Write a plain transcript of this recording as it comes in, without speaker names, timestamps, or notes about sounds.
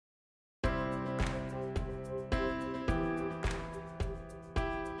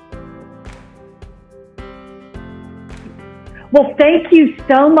Well, thank you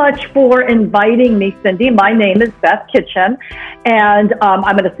so much for inviting me, Cindy. My name is Beth Kitchen, and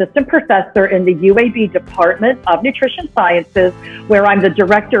I'm an assistant professor in the UAB Department of Nutrition Sciences, where I'm the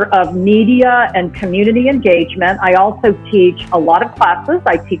director of media and community engagement. I also teach a lot of classes.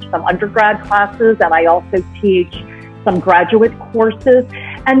 I teach some undergrad classes, and I also teach some graduate courses.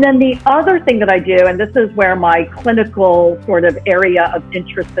 And then the other thing that I do, and this is where my clinical sort of area of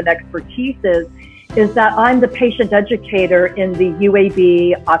interest and expertise is that I'm the patient educator in the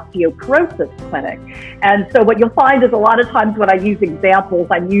UAB osteoporosis clinic. And so what you'll find is a lot of times when I use examples,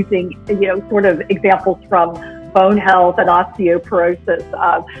 I'm using, sort of examples from bone health and osteoporosis.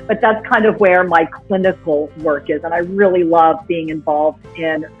 But that's kind of where my clinical work is. And I really love being involved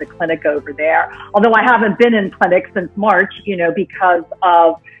in the clinic over there. Although I haven't been in clinic since March, because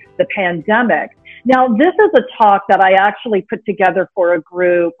of the pandemic. Now, this is a talk that I actually put together for a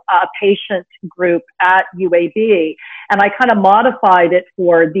group, a patient group at UAB, and I kind of modified it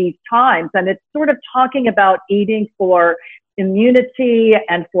for these times. And it's sort of talking about eating for immunity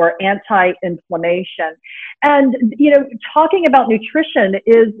and for anti-inflammation. And, talking about nutrition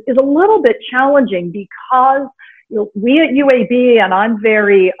is a little bit challenging because we at UAB, and I'm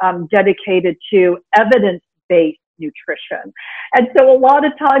very dedicated to evidence-based nutrition. And so a lot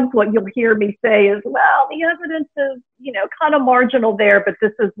of times what you'll hear me say is, well, the evidence is, kind of marginal there, but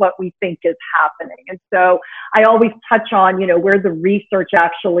this is what we think is happening. And so I always touch on, where the research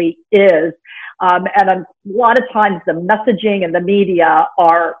actually is. And a lot of times the messaging and the media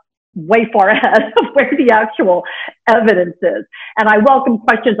are way far ahead of where the actual evidence is. And I welcome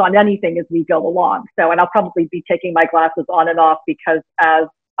questions on anything as we go along. So, and I'll probably be taking my glasses on and off because as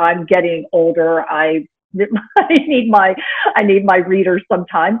I'm getting older, I need my readers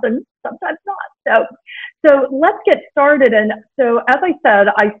sometimes and sometimes not. So let's get started. And so, as I said,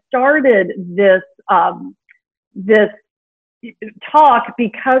 I started this talk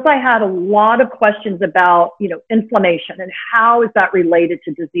because I had a lot of questions about, inflammation and how is that related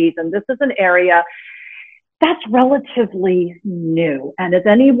to disease. And this is an area that's relatively new. And as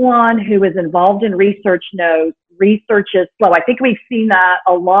anyone who is involved in research knows, research is slow. I think we've seen that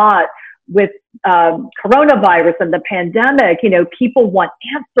a lot with coronavirus and the pandemic. People want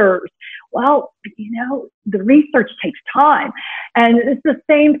answers. Well, the research takes time. And it's the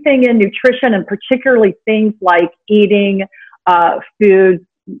same thing in nutrition, and particularly things like eating foods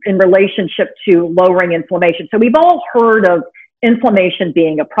in relationship to lowering inflammation. So we've all heard of inflammation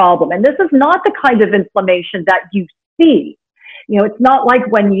being a problem. And this is not the kind of inflammation that you see. It's not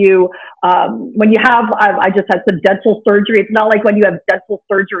like when you have, I just had some dental surgery. It's not like when you have dental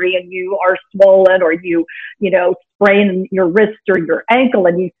surgery and you are swollen or you sprain your wrist or your ankle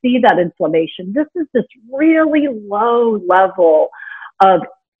and you see that inflammation. This is this really low level of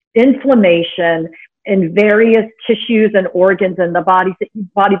inflammation in various tissues and organs in the body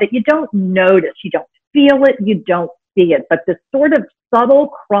that you don't notice. You don't feel it. You don't see it. But this sort of subtle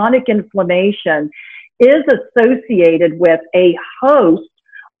chronic inflammation is associated with a host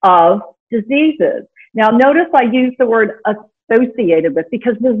of diseases. Now, notice I use the word associated with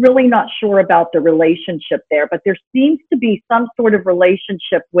because we're really not sure about the relationship there, but there seems to be some sort of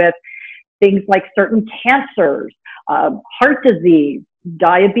relationship with things like certain cancers, heart disease,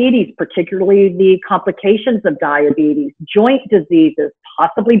 diabetes, particularly the complications of diabetes, joint diseases,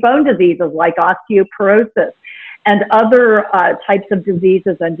 possibly bone diseases like osteoporosis, and other types of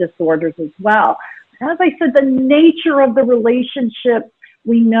diseases and disorders as well. As I said, the nature of the relationship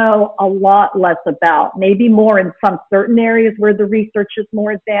we know a lot less about, maybe more in some certain areas where the research is more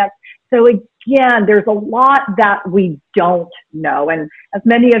advanced. So again, there's a lot that we don't know. And as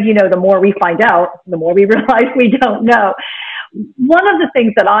many of you know, the more we find out, the more we realize we don't know. One of the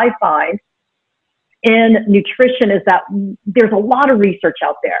things that I find in nutrition is that there's a lot of research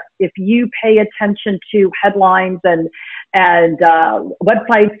out there. If you pay attention to headlines and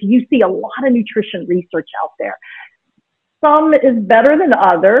websites, you see a lot of nutrition research out there. Some is better than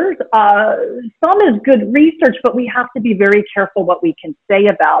others. Some is good research, but we have to be very careful what we can say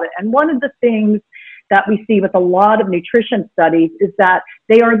about it. And one of the things that we see with a lot of nutrition studies is that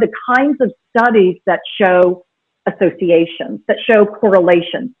they are the kinds of studies that show associations, that show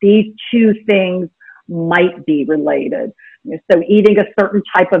correlations. These two things might be related. So eating a certain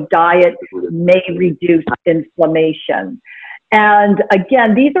type of diet may reduce inflammation. And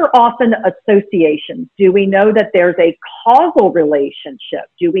again, these are often associations. Do we know that there's a causal relationship?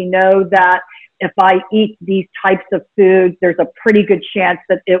 Do we know that if I eat these types of foods, there's a pretty good chance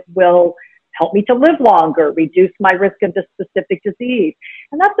that it will help me to live longer, reduce my risk of this specific disease?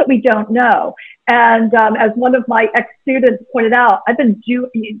 And that's what we don't know. And as one of my ex-students pointed out, I've been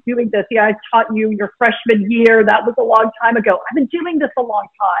doing this. Yeah, I taught you your freshman year. That was a long time ago. I've been doing this a long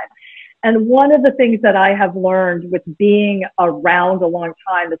time. And one of the things that I have learned with being around a long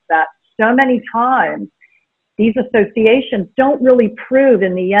time is that so many times these associations don't really prove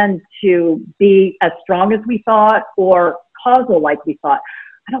in the end to be as strong as we thought or causal like we thought.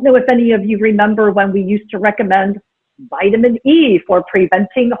 I don't know if any of you remember when we used to recommend vitamin E for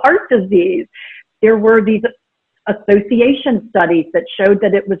preventing heart disease. There were these association studies that showed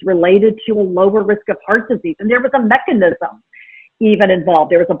that it was related to a lower risk of heart disease. And there was a mechanism even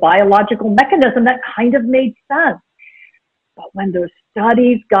involved. There was a biological mechanism that kind of made sense. But when those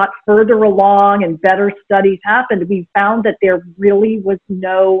studies got further along and better studies happened, we found that there really was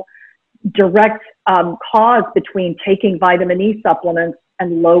no direct cause between taking vitamin E supplements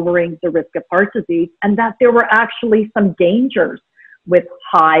and lowering the risk of heart disease, and that there were actually some dangers with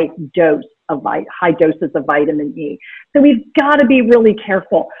high doses of vitamin E. So we've got to be really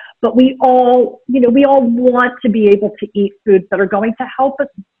careful. But we all want to be able to eat foods that are going to help us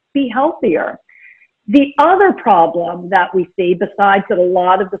be healthier. The other problem that we see, besides that a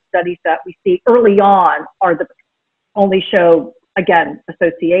lot of the studies that we see early on are the only show, again,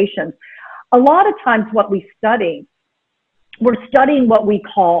 associations. A lot of times what we study, we're studying what we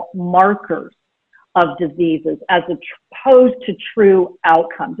call markers of diseases as opposed to true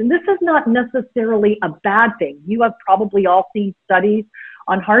outcomes. And this is not necessarily a bad thing. You have probably all seen studies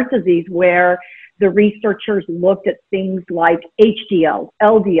on heart disease where the researchers looked at things like HDL,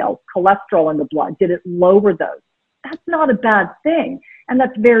 LDL, cholesterol in the blood. Did it lower those? That's not a bad thing. And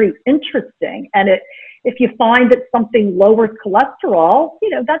that's very interesting. And if you find that something lowers cholesterol,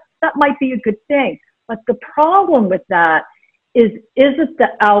 that might be a good thing. But the problem with that is it the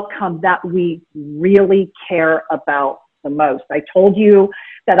outcome that we really care about the most? I told you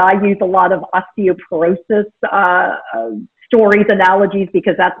that I use a lot of osteoporosis stories, analogies,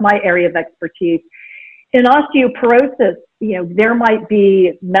 because that's my area of expertise. In osteoporosis, there might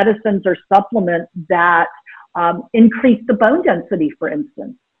be medicines or supplements that increase the bone density, for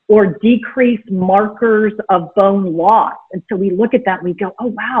instance, or decrease markers of bone loss. And so we look at that and we go, oh,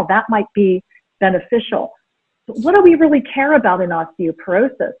 wow, that might be beneficial. But what do we really care about in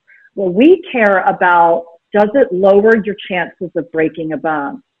osteoporosis? Well, we care about, does it lower your chances of breaking a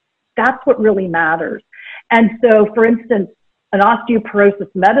bone? That's what really matters. And so, for instance, an osteoporosis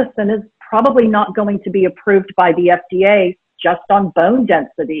medicine is probably not going to be approved by the FDA just on bone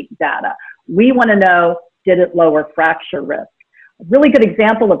density data. We want to know, did it lower fracture risk? A really good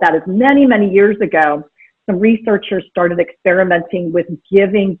example of that is many, many years ago, some researchers started experimenting with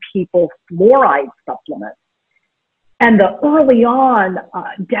giving people fluoride supplements. And the early on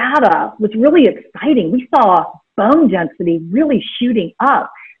data was really exciting. We saw bone density really shooting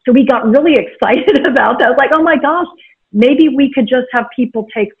up. So we got really excited about that. I was like, oh my gosh, maybe we could just have people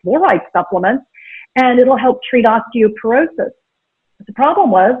take fluoride supplements and it'll help treat osteoporosis. But the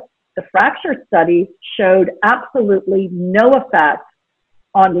problem was the fracture studies showed absolutely no effect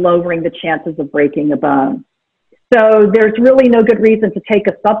on lowering the chances of breaking a bone. So there's really no good reason to take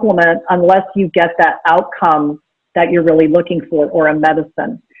a supplement unless you get that outcome that you're really looking for, or a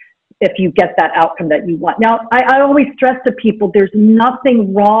medicine, if you get that outcome that you want. Now, I always stress to people, there's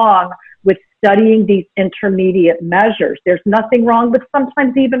nothing wrong with studying these intermediate measures. There's nothing wrong with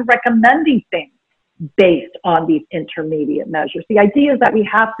sometimes even recommending things based on these intermediate measures. The idea is that we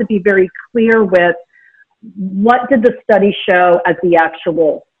have to be very clear with what did the study show as the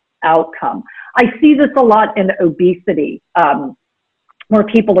actual outcome. I see this a lot in obesity, where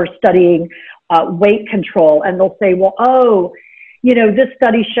people are studying weight control, and they'll say, well, oh, this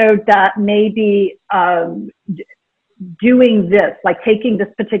study showed that maybe doing this, like taking this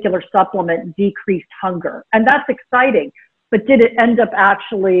particular supplement, decreased hunger. And that's exciting. But did it end up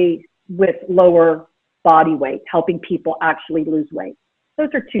actually with lower body weight, helping people actually lose weight? Those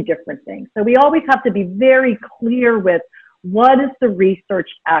are two different things. So we always have to be very clear with what is the research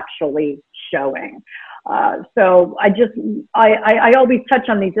actually showing. So I always touch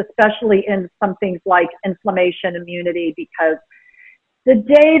on these, especially in some things like inflammation, immunity, because the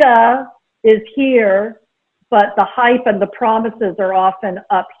data is here, but the hype and the promises are often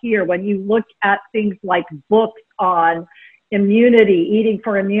up here. When you look at things like books on immunity, eating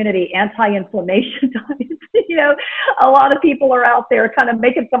for immunity, anti-inflammation diets, a lot of people are out there kind of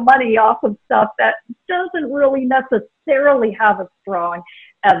making some money off of stuff that doesn't really necessarily have a strong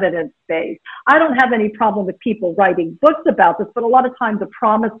evidence base. I don't have any problem with people writing books about this, but a lot of times the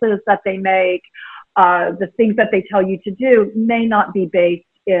promises that they make, the things that they tell you to do may not be based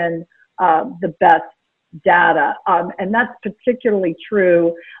in the best data. And that's particularly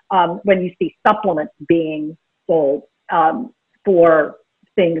true when you see supplements being sold for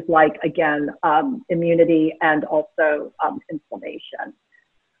things like, again, immunity and also inflammation.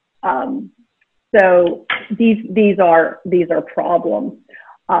 So these are problems.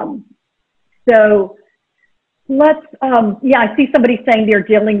 So let's, yeah, I see somebody saying they're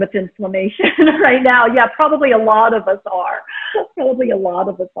dealing with inflammation right now. Yeah, probably a lot of us are. Probably a lot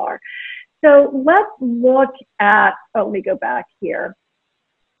of us are. So let's look at, oh, let me go back here.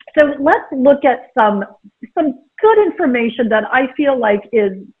 So let's look at some good information that I feel like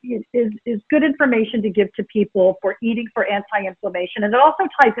is good information to give to people for eating for anti-inflammation. And it also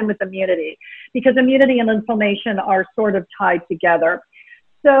ties in with immunity, because immunity and inflammation are sort of tied together.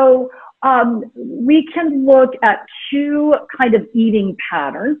 So we can look at two kind of eating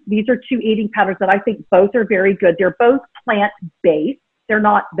patterns. These are two eating patterns that I think both are very good. They're both plant-based. They're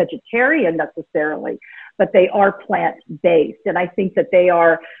not vegetarian necessarily, but they are plant-based. And I think that they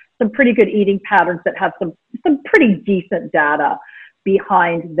are some pretty good eating patterns that have some pretty decent data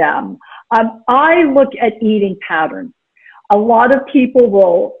behind them. I look at eating patterns. A lot of people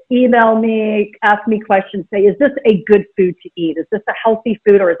will email me, ask me questions, say, is this a good food to eat? Is this a healthy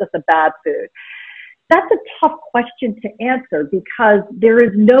food or is this a bad food? That's a tough question to answer, because there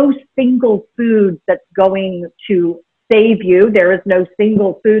is no single food that's going to save you. There is no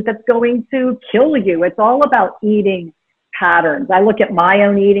single food that's going to kill you. It's all about eating patterns. I look at my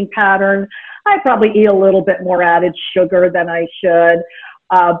own eating pattern. I probably eat a little bit more added sugar than I should,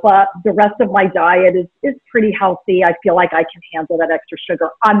 but the rest of my diet is pretty healthy. I feel like I can handle that extra sugar.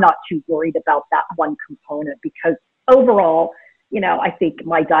 I'm not too worried about that one component, because overall, you know, I think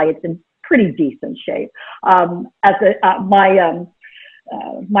my diet's in pretty decent shape.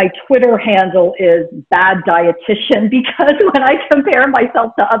 My Twitter handle is bad dietitian, because when I compare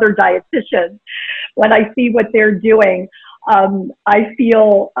myself to other dietitians, when I see what they're doing, I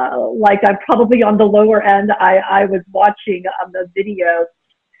feel like I'm probably on the lower end. I was watching the video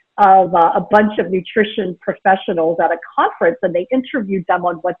of a bunch of nutrition professionals at a conference, and they interviewed them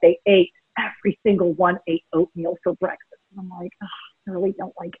on what they ate. Every single one ate oatmeal for breakfast. And I'm like, oh, I really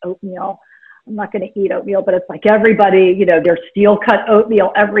don't like oatmeal. I'm not going to eat oatmeal, but it's like everybody, you know, their steel cut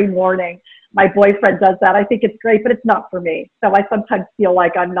oatmeal every morning. My boyfriend does that. I think it's great, but it's not for me. So I sometimes feel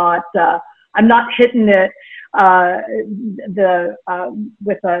like I'm not hitting it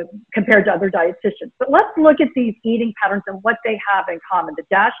compared to other dietitians. But let's look at these eating patterns and what they have in common. The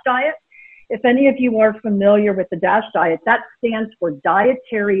DASH diet, if any of you are familiar with the DASH diet, that stands for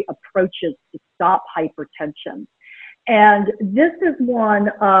Dietary Approaches to Stop Hypertension. And this is one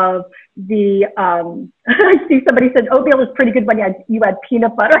of the, I see somebody said oatmeal is pretty good when you add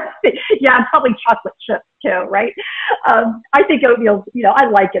peanut butter. Yeah, and probably chocolate chips too, right? I think oatmeal, you know, I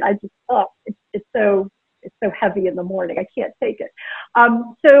like it. I just, oh, it's so heavy in the morning. I can't take it.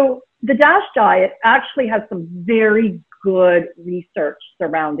 So the DASH diet actually has some very good research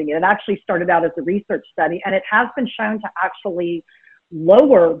surrounding it. It actually started out as a research study, and it has been shown to actually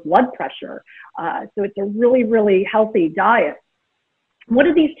lower blood pressure. So it's a really, really healthy diet. What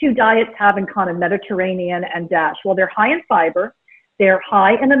do these two diets have in common, Mediterranean and DASH? Well, they're high in fiber, they're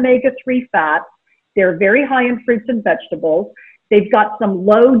high in omega-3 fats, they're very high in fruits and vegetables. They've got some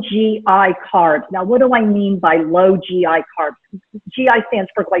low GI carbs. Now, what do I mean by low GI carbs? GI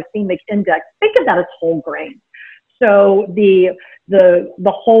stands for glycemic index. Think of that as whole grain. So the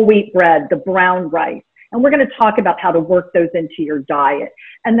whole wheat bread, the brown rice. And we're going to talk about how to work those into your diet.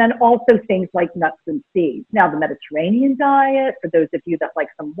 And then also things like nuts and seeds. Now, the Mediterranean diet, for those of you that like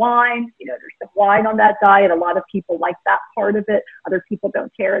some wine, you know, there's some wine on that diet. A lot of people like that part of it. Other people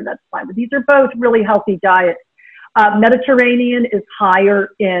don't care, and that's fine. But these are both really healthy diets. Mediterranean is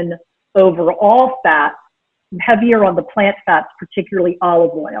higher in overall fat, heavier on the plant fats, particularly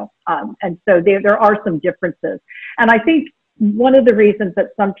olive oil. And so there are some differences. And I think one of the reasons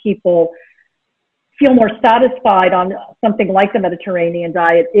that some people feel more satisfied on something like the Mediterranean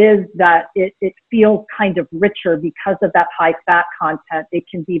diet is that it feels kind of richer because of that high fat content. It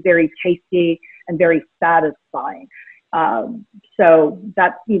can be very tasty and very satisfying. So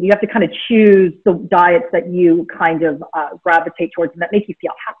that you have to kind of choose the diets that you kind of gravitate towards and that make you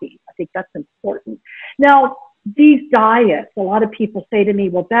feel happy. I think that's important. Now, these diets, a lot of people say to me,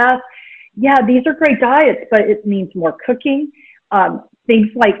 well, Beth, yeah, these are great diets, but it means more cooking. Things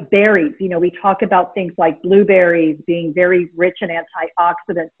like berries, you know, we talk about things like blueberries being very rich in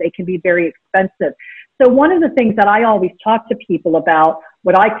antioxidants. They can be very expensive. So one of the things that I always talk to people about,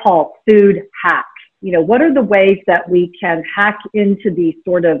 what I call food hacks, you know, what are the ways that we can hack into these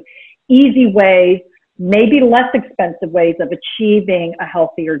sort of easy ways maybe less expensive ways of achieving a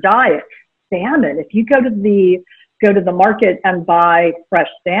healthier diet. Salmon, if you go to the market and buy fresh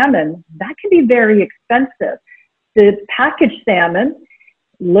salmon, that can be very expensive. The packaged salmon,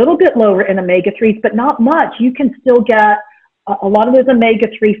 a little bit lower in omega-3s, but not much. You can still get a lot of those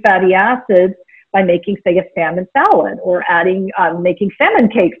omega-3 fatty acids by making, say, a salmon salad, or adding, making salmon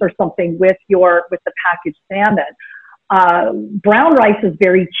cakes or something with the packaged salmon. Brown rice is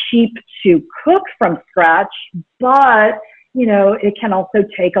very cheap to cook from scratch, but it can also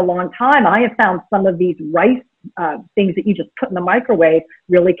take a long time. I have found some of these rice things that you just put in the microwave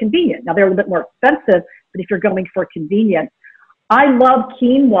really convenient. Now they're a little bit more expensive, but if you're going for convenience, I love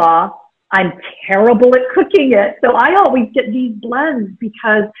quinoa. I'm terrible at cooking it. So I always get these blends,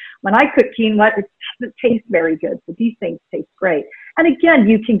 because when I cook quinoa, it doesn't taste very good. So these things taste great. And again,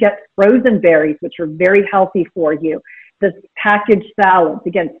 you can get frozen berries, which are very healthy for you. The packaged salads.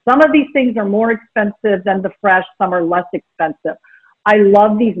 Again, some of these things are more expensive than the fresh. Some are less expensive. I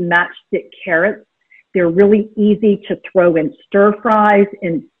love these matchstick carrots. They're really easy to throw in stir fries,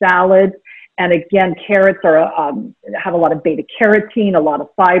 in salads. And again, carrots have a lot of beta carotene, a lot of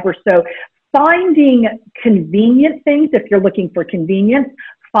fiber. So finding convenient things, if you're looking for convenience,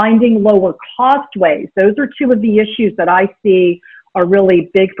 finding lower cost ways. Those are two of the issues that I see are really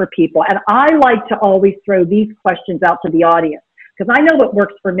big for people. And I like to always throw these questions out to the audience, because I know what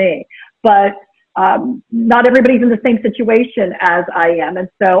works for me, but not everybody's in the same situation as I am. And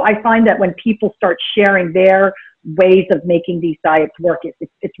so I find that when people start sharing their ways of making these diets work,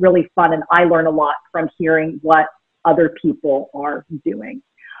 it's really fun. And I learn a lot from hearing what other people are doing.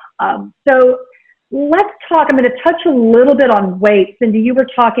 So let's talk, I'm going to touch a little bit on weight. Cindy, you were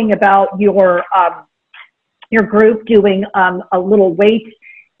talking about your group doing a little weight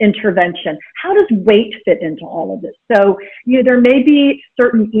intervention. How does weight fit into all of this? So there may be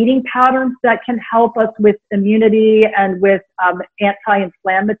certain eating patterns that can help us with immunity and with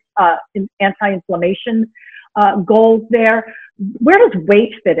anti-inflammation goals there. Where does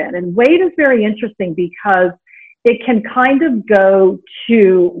weight fit in? And weight is very interesting because it can kind of go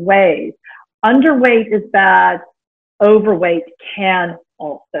two ways. Underweight is bad. Overweight can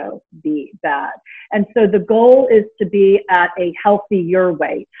also be bad. And so the goal is to be at a healthier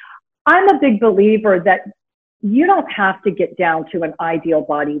weight. I'm a big believer that you don't have to get down to an ideal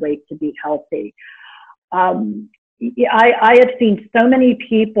body weight to be healthy. I have seen so many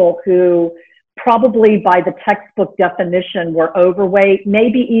people who probably by the textbook definition were overweight,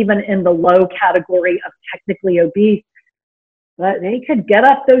 maybe even in the low category of technically obese, but they could get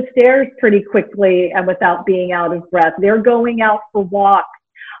up those stairs pretty quickly and without being out of breath. They're going out for walks.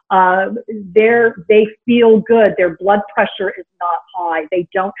 They feel good. Their blood pressure is not high. They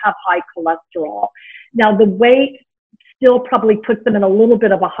don't have high cholesterol. Now, the weight still probably puts them in a little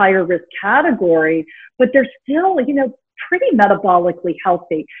bit of a higher risk category, but they're still, pretty metabolically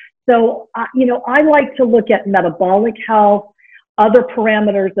healthy. So, I like to look at metabolic health, other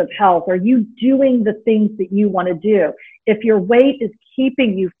parameters of health. Are you doing the things that you want to do? If your weight is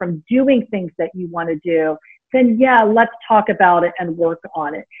keeping you from doing things that you want to do, then yeah, let's talk about it and work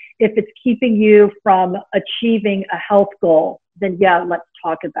on it. If it's keeping you from achieving a health goal, then yeah, let's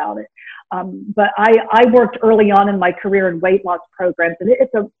talk about it. But I worked early on in my career in weight loss programs,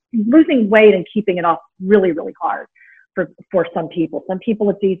 and losing weight and keeping it off really, really hard for some people. Some people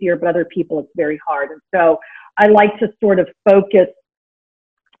it's easier, but other people it's very hard. And so I like to sort of focus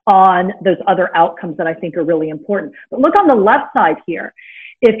on those other outcomes that I think are really important. But look on the left side here.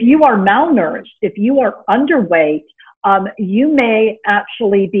 If you are malnourished, if you are underweight, you may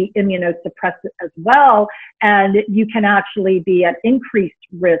actually be immunosuppressed as well, and you can actually be at increased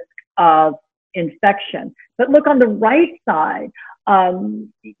risk of infection. But look on the right side,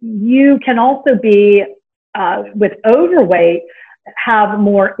 you can also be, with overweight, have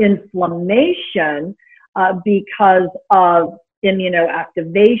more inflammation because of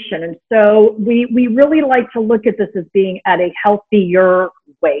immunoactivation. And so we really like to look at this as being at a healthier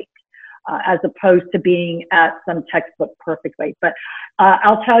weight, as opposed to being at some textbook perfect weight. But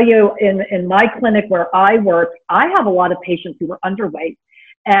I'll tell you, in my clinic where I work, I have a lot of patients who are underweight,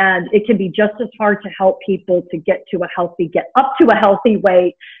 and it can be just as hard to help people to get up to a healthy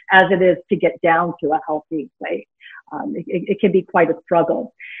weight as it is to get down to a healthy weight. It can be quite a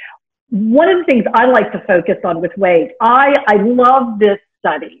struggle. One of the things I like to focus on with weight, I love this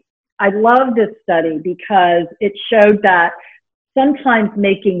study. I love this study because it showed that sometimes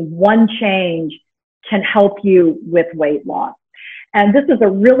making one change can help you with weight loss. And this is a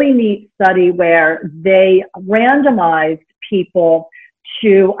really neat study where they randomized people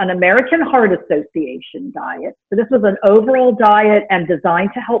to an American Heart Association diet. So this was an overall diet and designed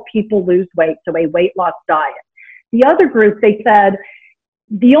to help people lose weight, so a weight loss diet. The other group, they said,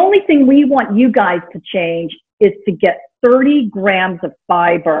 the only thing we want you guys to change is to get 30 grams of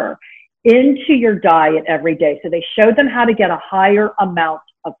fiber into your diet every day. So they showed them how to get a higher amount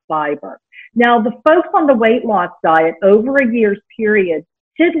of fiber. Now, the folks on the weight loss diet over a year's period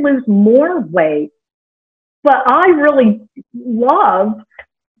did lose more weight, but I really love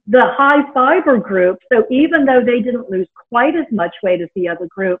the high fiber group. So even though they didn't lose quite as much weight as the other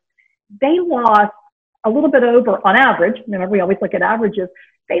group, they lost a little bit over, on average, remember we always look at averages,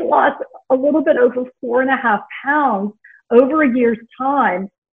 they lost a little bit over 4.5 pounds over a year's time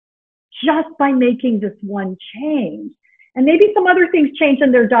just by making this one change. And maybe some other things changed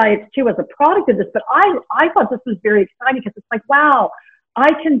in their diets too as a product of this, but I thought this was very exciting because it's like, wow,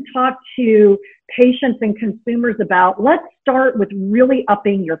 I can talk to patients and consumers about, let's start with really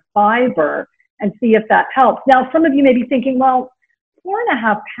upping your fiber and see if that helps. Now, some of you may be thinking, well,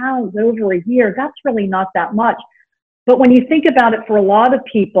 4.5 pounds over a year, that's really not that much. But when you think about it, for a lot of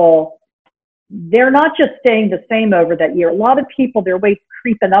people, they're not just staying the same over that year. A lot of people, their weight's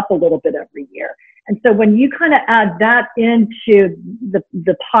creeping up a little bit every year. And so when you kind of add that into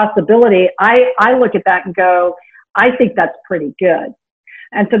the possibility, I look at that and go, I think that's pretty good.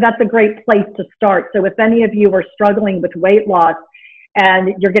 And so that's a great place to start. So if any of you are struggling with weight loss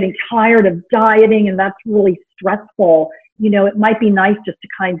and you're getting tired of dieting and that's really stressful, you know, it might be nice just to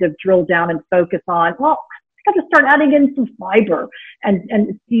kind of drill down and focus on, well, I have to start adding in some fiber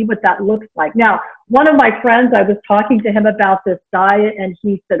and see what that looks like. Now, one of my friends, I was talking to him about this diet and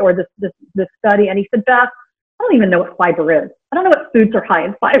he said, or this study, and he said, Beth, I don't even know what fiber is. I don't know what foods are high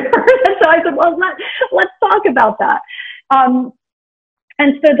in fiber. And so I said, well, let's talk about that.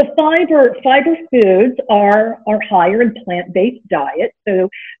 And so the fiber foods are higher in plant-based diets. So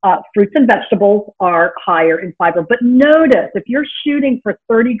fruits and vegetables are higher in fiber. But notice, if you're shooting for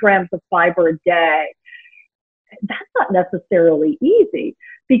 30 grams of fiber a day, that's not necessarily easy,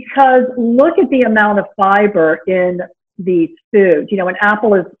 because look at the amount of fiber in these foods. You know, an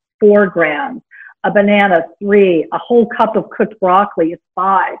apple is 4 grams, a banana 3, a whole cup of cooked broccoli is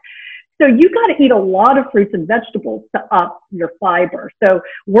 5. So you got to eat a lot of fruits and vegetables to up your fiber. So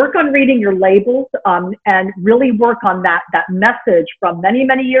work on reading your labels and really work on that message from many,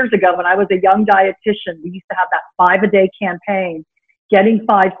 many years ago when I was a young dietitian. We used to have that 5-a-day campaign. Getting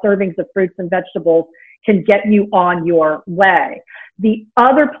 5 servings of fruits and vegetables can get you on your way. The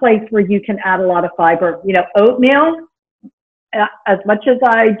other place where you can add a lot of fiber, you know, oatmeal, as much as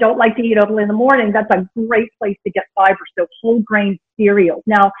I don't like to eat oatmeal in the morning, that's a great place to get fiber. So whole grain cereals.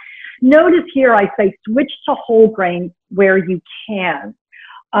 Now, notice here I say switch to whole grain where you can.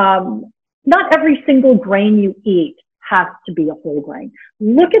 Not every single grain you eat has to be a whole grain.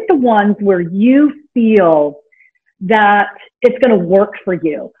 Look at the ones where you feel that it's going to work for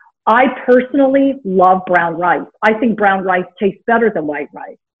you. I personally love brown rice. I think brown rice tastes better than white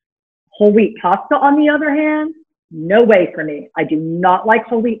rice. Whole wheat pasta, on the other hand, no way for me. I do not like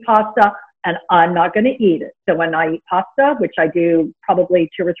whole wheat pasta, and I'm not going to eat it. So when I eat pasta, which I do probably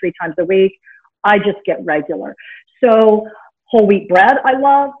 2 or 3 times a week, I just get regular. So whole wheat bread, I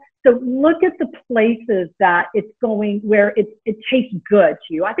love. So look at the places that it's going where it tastes good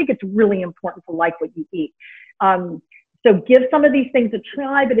to you. I think it's really important to like what you eat. So give some of these things a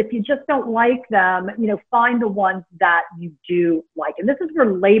try, but if you just don't like them, you know, find the ones that you do like. And this is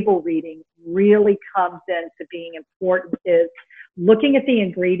where label reading really comes into being important, is looking at the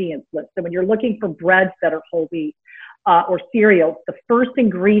ingredients list. So when you're looking for breads that are whole wheat or cereals, the first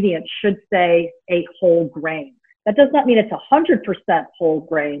ingredient should say a whole grain. That does not mean it's 100% whole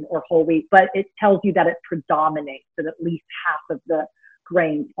grain or whole wheat, but it tells you that it predominates, that at least half of the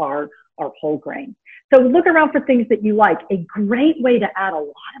grains are whole grain. So look around for things that you like. A great way to add a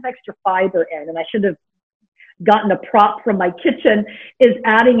lot of extra fiber in, and I should have gotten a prop from my kitchen, is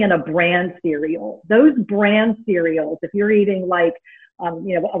adding in a bran cereal. Those bran cereals, if you're eating like,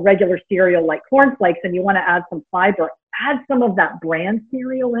 you know, a regular cereal like cornflakes and you want to add some fiber, add some of that bran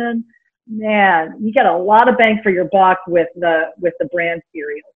cereal in. Man, you get a lot of bang for your buck with the bran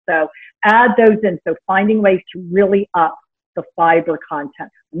cereal. So add those in. So finding ways to really up the fiber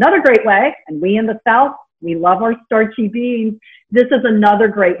content. Another great way, and we in the South, we love our starchy beans. This is another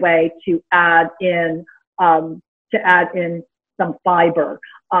great way to add in some fiber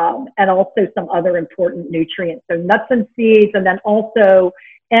and also some other important nutrients. So nuts and seeds, and then also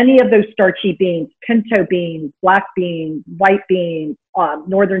any of those starchy beans, pinto beans, black beans, white beans,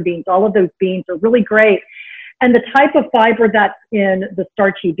 northern beans, all of those beans are really great. And the type of fiber that's in the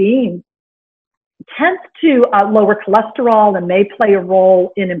starchy beans tends to lower cholesterol and may play a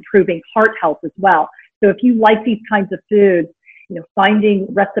role in improving heart health as well. So if you like these kinds of foods, finding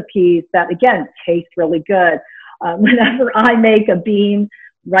recipes that, again, taste really good. Whenever I make a bean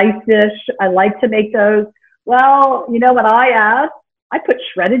rice dish, I like to make those. Well, you know what I add? I put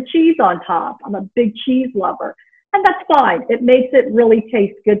shredded cheese on top. I'm a big cheese lover. And that's fine. It makes it really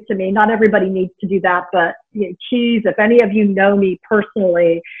taste good to me. Not everybody needs to do that, but cheese, if any of you know me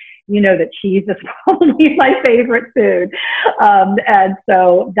personally, you know that cheese is probably my favorite food. And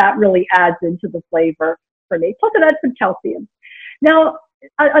so that really adds into the flavor for me. Plus it adds some calcium. Now,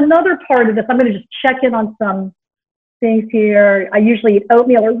 another part of this, I'm going to just check in on some things here. I usually eat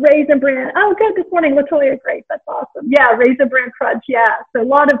oatmeal or Raisin Bran. Oh, good. This morning, Latoya, great. That's awesome. Yeah, Raisin Bran Crunch. Yeah. So a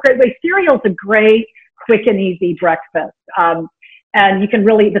lot of great ways. Cereal is a great, quick and easy breakfast. And you can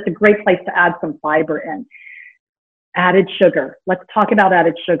really, that's a great place to add some fiber in. Added sugar. Let's talk about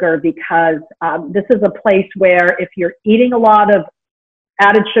added sugar because this is a place where if you're eating a lot of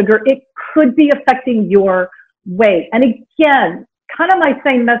added sugar, it could be affecting your weight. And again, kind of my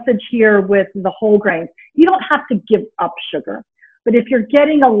same message here with the whole grains. You don't have to give up sugar, but if you're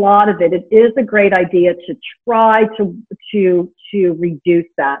getting a lot of it, it is a great idea to try to reduce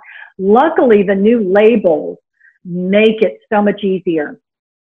that. Luckily, the new labels make it so much easier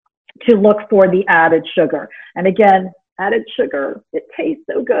to look for the added sugar. And again, added sugar, it tastes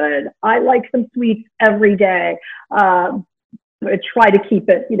so good. I like some sweets every day. I try to keep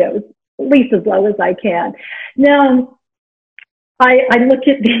it, at least as low as I can. Now, I look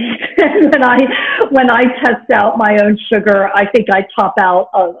at these and when I test out my own sugar, I think I top out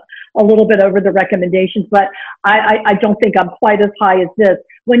a little bit over the recommendations, but I don't think I'm quite as high as this.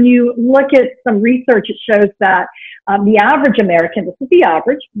 When you look at some research, it shows that the average American, this is the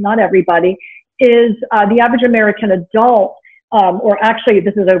average, not everybody, is the average American adult, or actually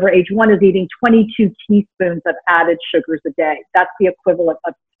this is over age 1, is eating 22 teaspoons of added sugars a day. That's the equivalent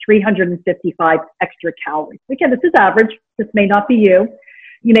of 355 extra calories. Again, this is average. This may not be you.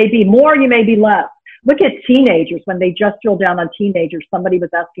 You may be more, you may be less. Look at teenagers. When they just drill down on teenagers, somebody was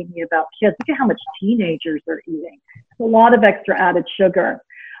asking me about kids. Look at how much teenagers are eating. It's a lot of extra added sugar.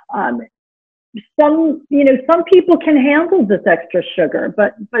 Some people can handle this extra sugar,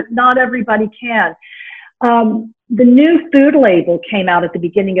 but not everybody can. The new food label came out at the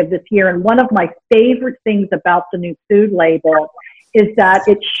beginning of this year, and one of my favorite things about the new food label is that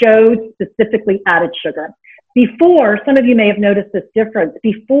it shows specifically added sugar. Before, some of you may have noticed this difference.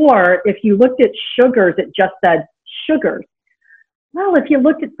 Before, if you looked at sugars, it just said sugars. Well, if you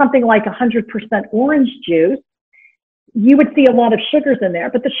looked at something like 100% orange juice, you would see a lot of sugars in there,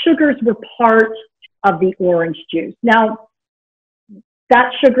 but the sugars were part of the orange juice. Now,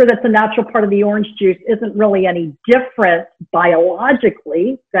 that sugar that's a natural part of the orange juice isn't really any different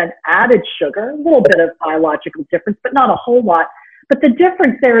biologically than added sugar. A little bit of biological difference, but not a whole lot. But the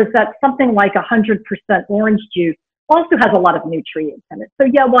difference there is that something like 100% orange juice also has a lot of nutrients in it. So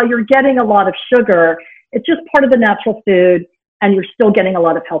yeah, while you're getting a lot of sugar, it's just part of the natural food and you're still getting a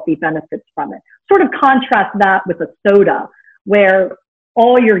lot of healthy benefits from it. Sort of contrast that with a soda where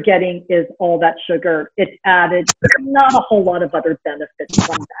all you're getting is all that sugar. It's added, not a whole lot of other benefits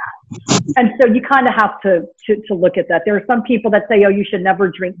from that. And so you kind of have to look at that. There are some people that say, oh, you should never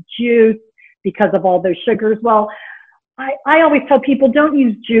drink juice because of all those sugars. Well, I always tell people don't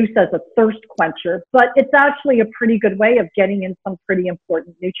use juice as a thirst quencher, but it's actually a pretty good way of getting in some pretty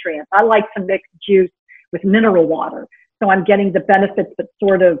important nutrients. I like to mix juice with mineral water. So I'm getting the benefits, but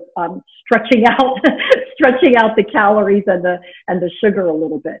sort of stretching out the calories and the sugar a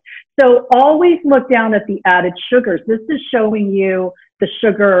little bit. So always look down at the added sugars. This is showing you the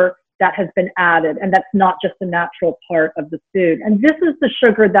sugar that has been added, and that's not just a natural part of the food. And this is the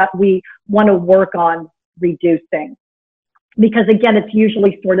sugar that we want to work on reducing, because again, it's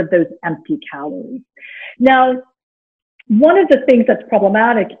usually sort of those empty calories. Now, one of the things that's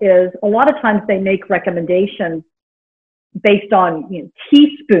problematic is a lot of times they make recommendations based on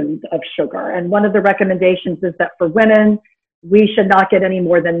teaspoons of sugar. And one of the recommendations is that for women, we should not get any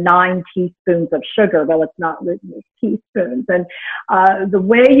more than 9 teaspoons of sugar. Well, it's not written as teaspoons. And the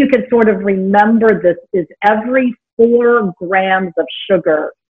way you can sort of remember this is every 4 grams of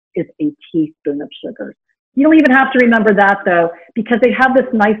sugar is a teaspoon of sugar. You don't even have to remember that, though, because they have this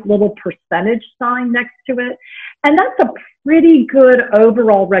nice little percentage sign next to it. And that's a pretty good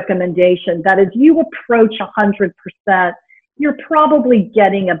overall recommendation that as you approach 100%, you're probably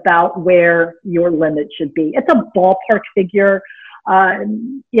getting about where your limit should be. It's a ballpark figure.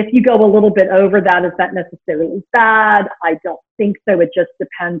 If you go a little bit over that, is that necessarily bad? I don't think so. It just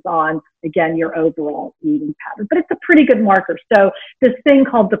depends on, again, your overall eating pattern. But it's a pretty good marker. So this thing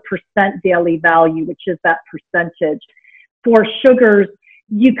called the percent daily value, which is that percentage. For sugars,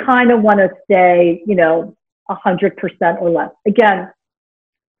 you kind of want to stay, 100% or less. Again,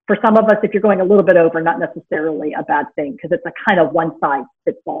 for some of us, if you're going a little bit over, not necessarily a bad thing, because it's a kind of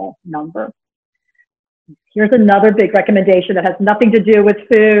one-size-fits-all number. Here's another big recommendation that has nothing to do with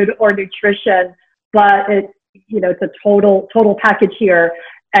food or nutrition, but it's a total package here: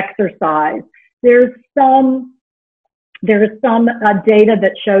 exercise. There's some data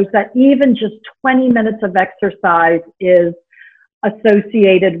that shows that even just 20 minutes of exercise is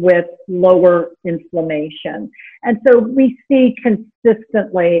associated with lower inflammation. And so we see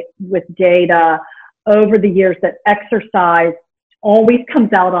consistently with data over the years that exercise always comes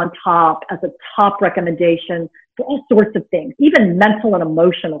out on top as a top recommendation for all sorts of things, even mental and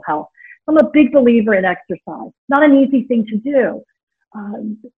emotional health. I'm a big believer in exercise. Not an easy thing to do.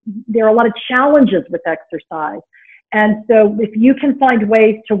 There are a lot of challenges with exercise. And so if you can find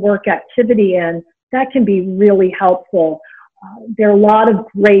ways to work activity in, that can be really helpful. There are a lot of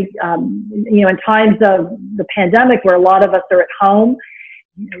great, in times of the pandemic where a lot of us are at home,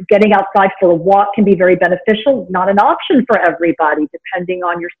 getting outside for a walk can be very beneficial. Not an option for everybody, depending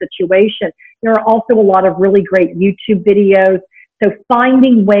on your situation. There are also a lot of really great YouTube videos. So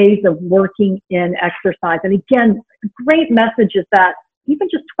finding ways of working in exercise. And again, a great message is that even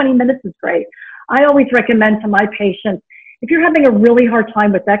just 20 minutes is great. I always recommend to my patients, if you're having a really hard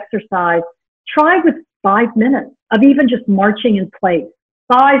time with exercise, try with 5 minutes of even just marching in place.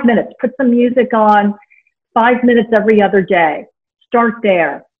 5 minutes, put some music on, 5 minutes every other day. Start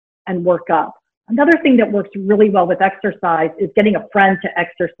there and work up. Another thing that works really well with exercise is getting a friend to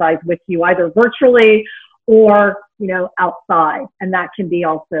exercise with you, either virtually or, outside. And that can be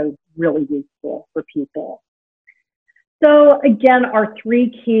also really useful for people. So again, our 3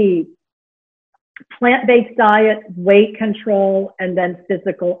 keys: plant-based diet, weight control, and then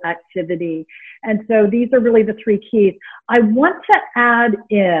physical activity. And so these are really the 3 keys. I want to add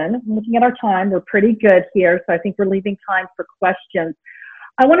in, looking at our time, we're pretty good here, so I think we're leaving time for questions.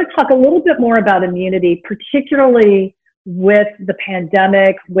 I want to talk a little bit more about immunity, particularly with the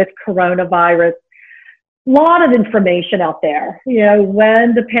pandemic, with coronavirus. A lot of information out there.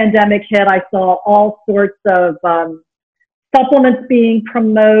 When the pandemic hit, I saw all sorts of supplements being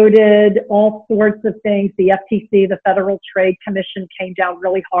promoted, all sorts of things. The FTC, the Federal Trade Commission, came down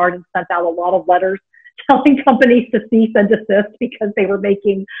really hard and sent out a lot of letters telling companies to cease and desist because they were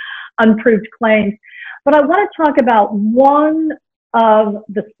making unproved claims. But I want to talk about one of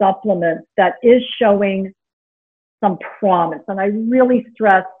the supplements that is showing some promise, and I really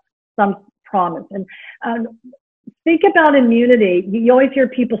stress some promise. And think about immunity. You always hear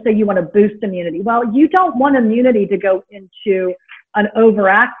people say you want to boost immunity. Well, you don't want immunity to go into an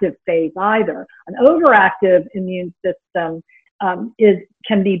overactive phase either. An overactive immune system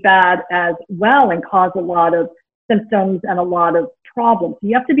can be bad as well and cause a lot of symptoms and a lot of problems.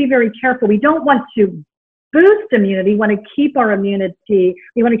 You have to be very careful. We don't want to boost immunity. We want to keep our immunity.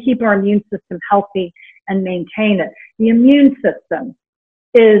 We want to keep our immune system healthy and maintain it. The immune system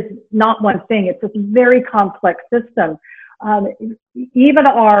is not one thing. It's a very complex system. Even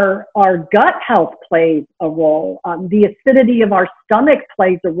our gut health plays a role. The acidity of our stomach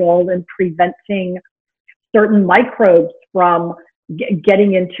plays a role in preventing certain microbes from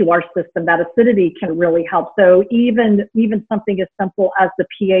getting into our system. That acidity can really help. So even something as simple as the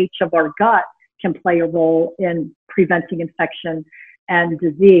pH of our gut can play a role in preventing infection and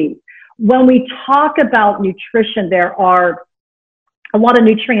disease. When we talk about nutrition, there are a lot of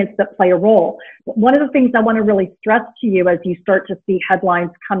nutrients that play a role. But one of the things I want to really stress to you as you start to see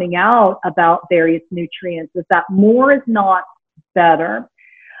headlines coming out about various nutrients is that more is not better.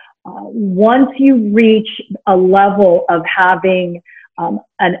 Once you reach a level of having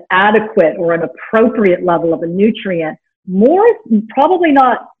an adequate or an appropriate level of a nutrient, more is probably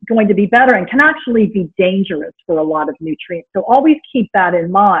not going to be better and can actually be dangerous for a lot of nutrients. So always keep that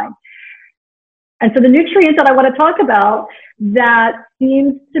in mind. And so the nutrient that I want to talk about that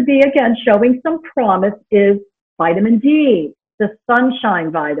seems to be, again, showing some promise is vitamin D, the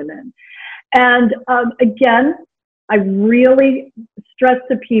sunshine vitamin. And again, I really stress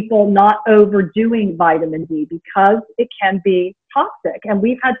to people not overdoing vitamin D because it can be toxic. And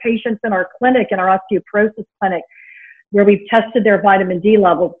we've had patients in our clinic, in our osteoporosis clinic, where we've tested their vitamin D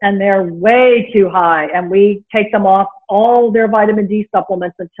levels and they're way too high. And we take them off all their vitamin D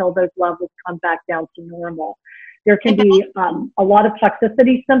supplements until those levels come back down to normal. There can be a lot of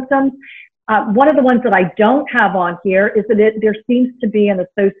toxicity symptoms. One of the ones that I don't have on here is that there seems to be an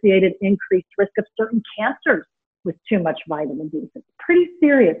associated increased risk of certain cancers with too much vitamin D. It's pretty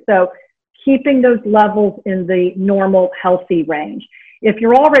serious. So keeping those levels in the normal, healthy range. If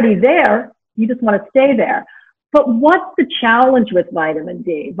you're already there, you just want to stay there. But what's the challenge with vitamin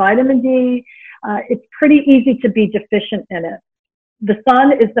D? Vitamin D, it's pretty easy to be deficient in it. The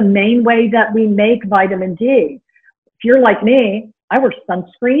sun is the main way that we make vitamin D. If you're like me, I wear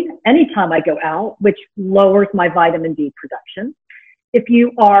sunscreen anytime I go out, which lowers my vitamin D production. If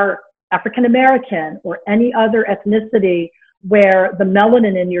you are African American or any other ethnicity where the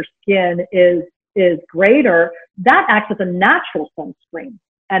melanin in your skin is greater, that acts as a natural sunscreen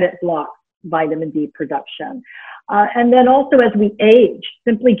and it blocks vitamin D production. And then also as we age,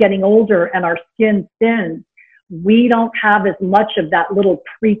 simply getting older and our skin thins, we don't have as much of that little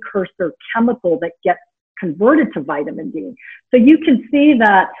precursor chemical that gets converted to vitamin D. So you can see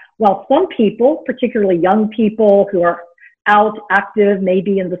that while some people, particularly young people who are out active,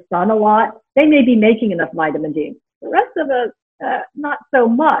 maybe in the sun a lot, they may be making enough vitamin D. The rest of us, not so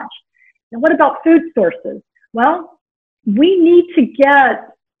much. And what about food sources? Well, we need to get,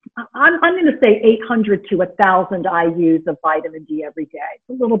 I'm going to say 800 to 1,000 IUs of vitamin D every day. It's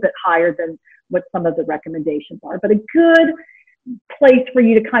a little bit higher than what some of the recommendations are, but a good place for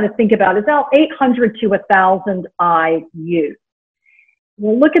you to kind of think about is about 800 to 1,000 IUs.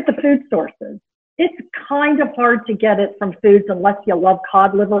 Well, look at the food sources. It's kind of hard to get it from foods unless you love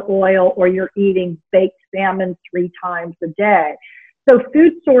cod liver oil or you're eating baked salmon 3 times a day. So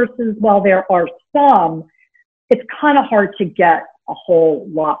food sources, while there are some, it's kind of hard to get a whole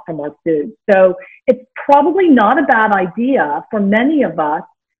lot from our food. So it's probably not a bad idea for many of us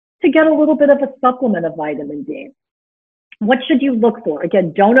to get a little bit of a supplement of vitamin D. What should you look for?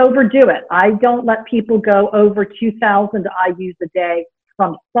 Again, don't overdo it. I don't let people go over 2,000 IUs a day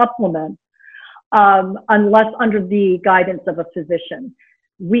from supplements unless under the guidance of a physician.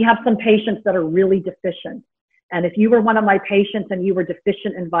 We have some patients that are really deficient. And if you were one of my patients and you were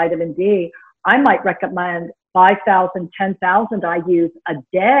deficient in vitamin D, I might recommend 5,000, 10,000 IUs a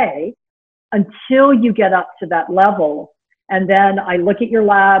day until you get up to that level. And then I look at your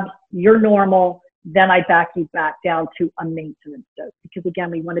labs, you're normal, then I back you back down to a maintenance dose. Because again,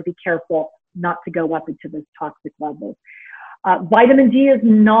 we want to be careful not to go up into those toxic levels. Vitamin D is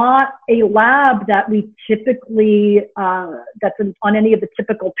not a lab that we typically, that's on any of the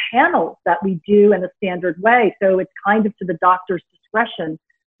typical panels that we do in a standard way. So it's kind of to the doctor's discretion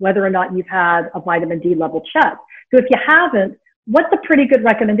whether or not you've had a vitamin D level check. So if you haven't, what's a pretty good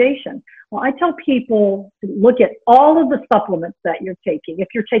recommendation? Well, I tell people to look at all of the supplements that you're taking. If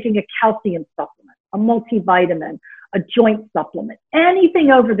you're taking a calcium supplement, a multivitamin, a joint supplement,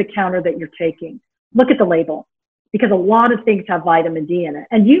 anything over the counter that you're taking, look at the label, because a lot of things have vitamin D in it.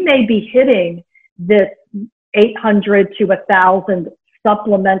 And you may be hitting this 800 to 1,000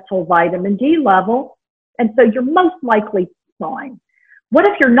 supplemental vitamin D level, and so you're most likely fine. What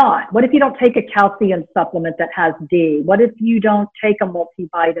if you're not? What if you don't take a calcium supplement that has D? What if you don't take a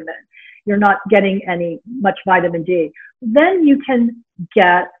multivitamin? You're not getting much vitamin D. Then you can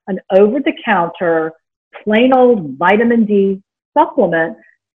get an over-the-counter, plain old vitamin D supplement.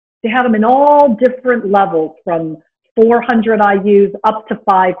 They have them in all different levels from 400 IUs up to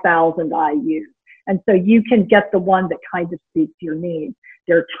 5,000 IUs. And so you can get the one that kind of suits your needs.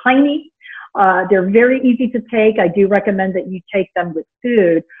 They're tiny. They're very easy to take. I do recommend that you take them with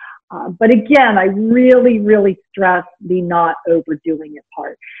food. But again, I really, really stress the not overdoing it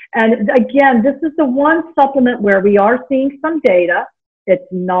part. And again, this is the one supplement where we are seeing some data. It's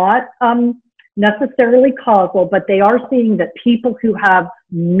not necessarily causal, but they are seeing that people who have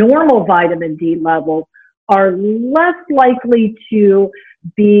normal vitamin D levels are less likely to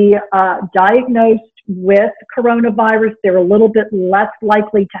be diagnosed with coronavirus. They're a little bit less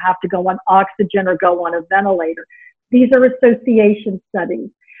likely to have to go on oxygen or go on a ventilator. These are association studies.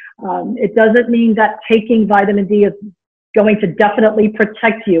 It doesn't mean that taking vitamin D is going to definitely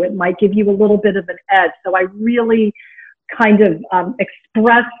protect you. It might give you a little bit of an edge. So I really kind of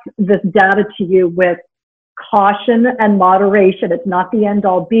express this data to you with caution and moderation. It's not the end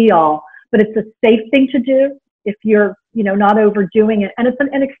all be all, but it's a safe thing to do if you're, not overdoing it. And it's an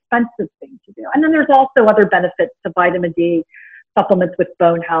inexpensive thing to do. And then there's also other benefits to vitamin D, supplements with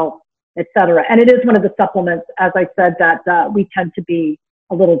bone health, et cetera. And it is one of the supplements, as I said, that we tend to be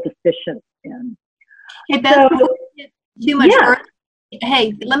a little deficient in. Hey, Beth, before we get too much further,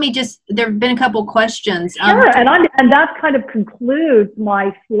 hey, let me just, there have been a couple questions. Sure, and that kind of concludes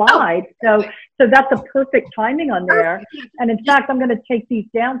my slide. So that's a perfect timing on there. And in fact, I'm going to take these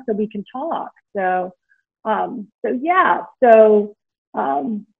down so we can talk. So yeah,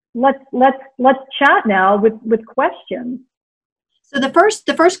 let's chat now with questions. So the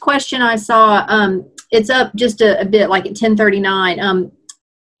first question I saw, it's up just a bit, like at 10:39.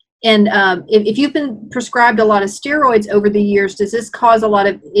 If you've been prescribed a lot of steroids over the years, does this cause a lot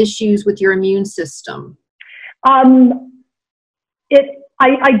of issues with your immune system? I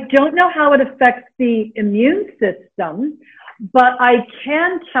don't know how it affects the immune system, but I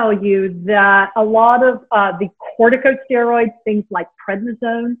can tell you that a lot of the corticosteroids, things like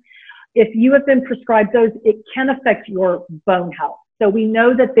prednisone, if you have been prescribed those, it can affect your bone health. So we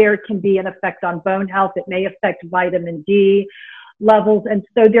know that there can be an effect on bone health. It may affect vitamin D levels. And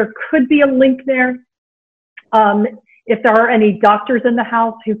so there could be a link there. If there are any doctors in the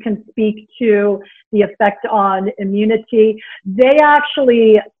house who can speak to the effect on immunity, they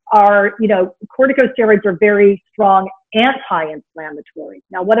actually are, corticosteroids are very strong anti-inflammatory.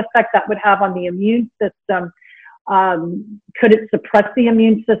 Now, what effect that would have on the immune system? Could it suppress the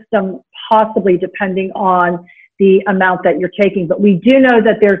immune system? Possibly, depending on the amount that you're taking. But we do know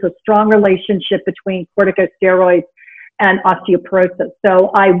that there's a strong relationship between corticosteroids and osteoporosis.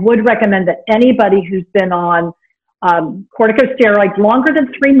 So I would recommend that anybody who's been on corticosteroids longer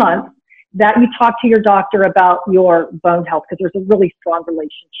than 3 months, that you talk to your doctor about your bone health, because there's a really strong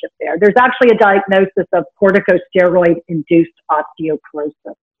relationship there. There's actually a diagnosis of corticosteroid-induced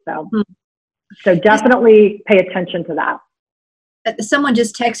osteoporosis. So definitely pay attention to that. Someone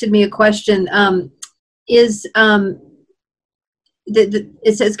just texted me a question. It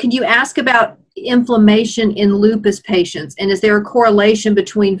says, can you ask about inflammation in lupus patients, and is there a correlation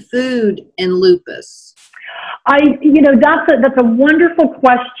between food and lupus? That's a wonderful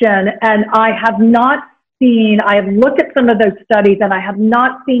question, and I have looked at some of those studies, and I have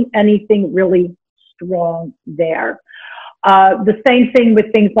not seen anything really strong there. The same thing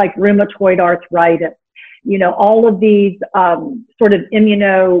with things like rheumatoid arthritis, all of these sort of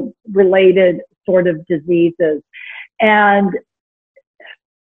immuno-related sort of diseases. And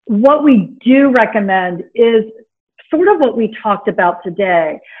what we do recommend is sort of what we talked about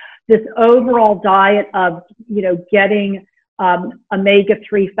today, this overall diet of, getting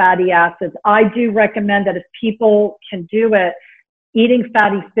omega-3 fatty acids. I do recommend that if people can do it, eating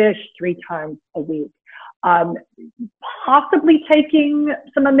fatty fish 3 times a week. Possibly taking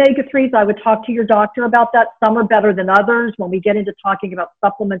some omega-3s. I would talk to your doctor about that. Some are better than others. When we get into talking about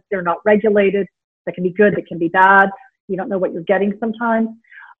supplements, they're not regulated. That can be good, that can be bad. You don't know what you're getting sometimes.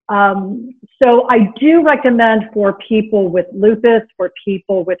 So I do recommend for people with lupus, for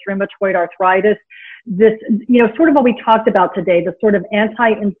people with rheumatoid arthritis, this, sort of what we talked about today, the sort of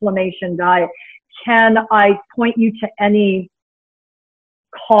anti-inflammation diet. Can I point you to any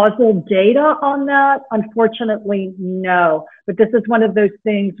causal data on that? Unfortunately, no. But this is one of those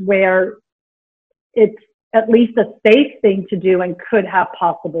things where it's at least a safe thing to do and could have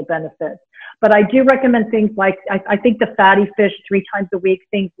possible benefits. But I do recommend things like, I think the fatty fish 3 times a week,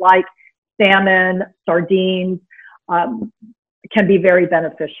 things like salmon, sardines, can be very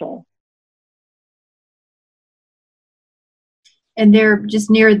beneficial. And they're just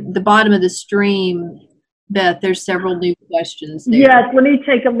near the bottom of the stream, Beth. There's several new questions there. Yes, let me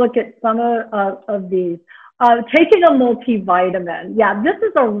take a look at some of these. Taking a multivitamin. Yeah, this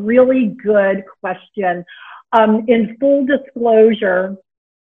is a really good question. In full disclosure,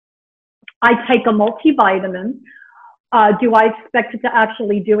 I take a multivitamin. Do I expect it to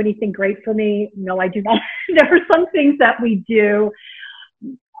actually do anything great for me? No, I do not. There are some things that we do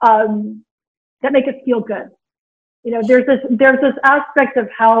that make us feel good. There's this aspect of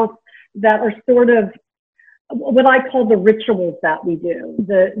health that are sort of what I call the rituals that we do,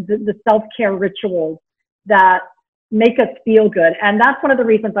 the self-care rituals that make us feel good. And that's one of the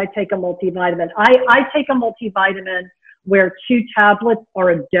reasons I take a multivitamin. I take a multivitamin where 2 tablets are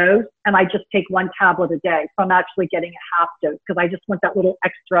a dose, and I just take 1 tablet a day. So I'm actually getting a half dose because I just want that little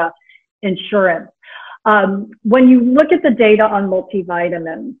extra insurance. When you look at the data on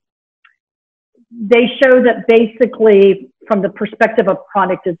multivitamins, they show that basically from the perspective of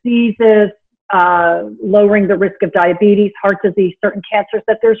chronic diseases, lowering the risk of diabetes, heart disease, certain cancers,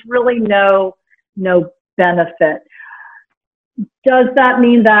 that there's really no benefit. Does that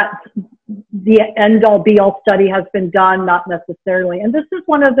mean that the end-all be-all study has been done? Not necessarily. And this is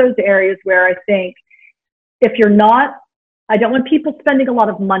one of those areas where I think if you're not, I don't want people spending a lot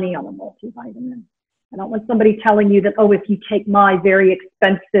of money on a multivitamin. I don't want somebody telling you that, oh, if you take my very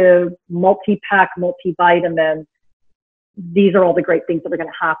expensive multi-pack multivitamin, these are all the great things that are going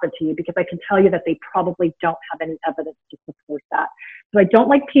to happen to you, because I can tell you that they probably don't have any evidence to support that. So I don't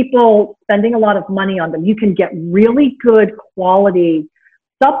like people spending a lot of money on them. You can get really good quality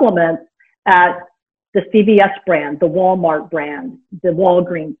supplements at the CVS brand, the Walmart brand, the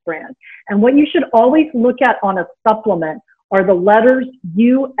Walgreens brand. And what you should always look at on a supplement are the letters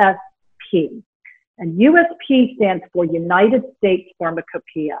USP. And USP stands for United States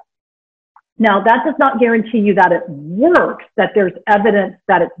Pharmacopoeia. Now, that does not guarantee you that it works, that there's evidence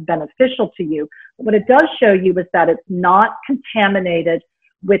that it's beneficial to you. But what it does show you is that it's not contaminated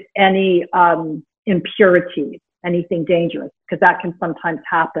with any impurities, anything dangerous, because that can sometimes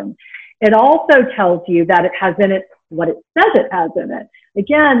happen. It also tells you that it has in it what it says it has in it.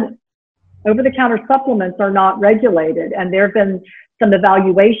 Again, over-the-counter supplements are not regulated, and there have been some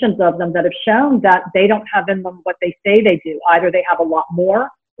evaluations of them that have shown that they don't have in them what they say they do. Either they have a lot more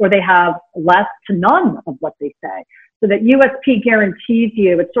or they have less to none of what they say. So that USP guarantees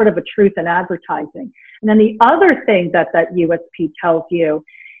you, it's sort of a truth in advertising. And then the other thing that that USP tells you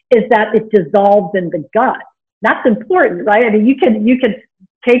is that it dissolves in the gut. That's important, right? I mean, you can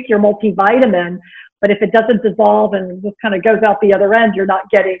take your multivitamin, but if it doesn't dissolve and just kind of goes out the other end, you're not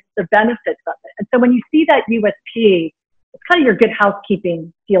getting the benefits of it. And so when you see that USP, it's kind of your good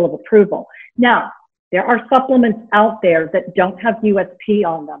housekeeping seal of approval. Now, there are supplements out there that don't have USP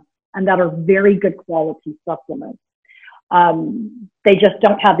on them and that are very good quality supplements. They just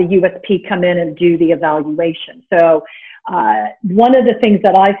don't have the USP come in and do the evaluation. So one of the things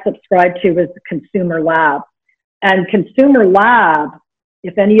that I subscribe to is Consumer Lab. And Consumer Lab,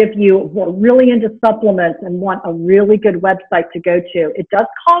 if any of you are really into supplements and want a really good website to go to, it does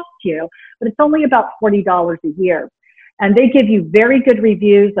cost you, but it's only about $40 a year. And they give you very good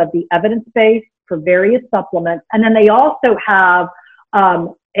reviews of the evidence base for various supplements. And then they also have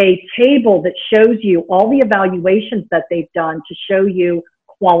a table that shows you all the evaluations that they've done to show you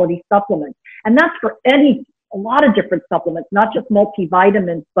quality supplements. And that's for a lot of different supplements, not just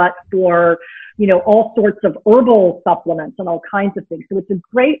multivitamins, but for, you know, all sorts of herbal supplements and all kinds of things. So it's a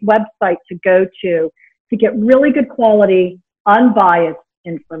great website to go to get really good quality, unbiased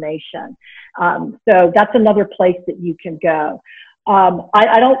information. So that's another place that you can go.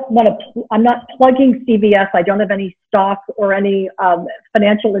 I don't want to, I'm not plugging CVS. I don't have any stock or any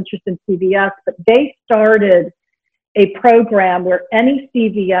financial interest in CVS, but they started a program where any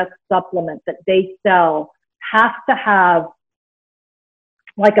CVS supplement that they sell has to have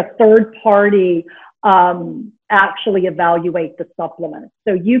like a third party actually evaluate the supplement.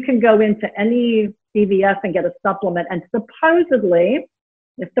 So you can go into any CVS and get a supplement, and supposedly,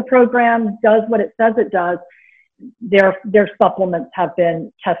 if the program does what it says it does, their supplements have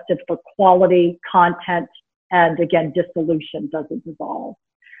been tested for quality, content, and again, dissolution doesn't dissolve.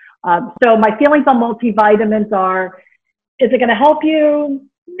 So my feelings on multivitamins are, is it going to help you?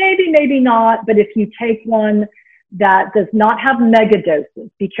 Maybe, maybe not. But if you take one that does not have mega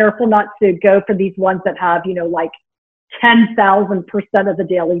doses, be careful not to go for these ones that have, you know, like 10,000% of the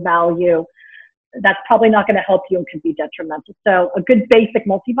daily value. That's probably not going to help you and can be detrimental. So a good basic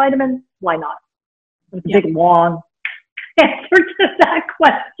multivitamin, why not? It's a big, long answer to that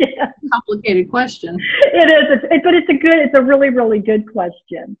question. Complicated question. It is, but it's a really, really good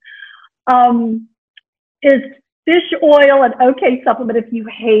question. Is fish oil an okay supplement if you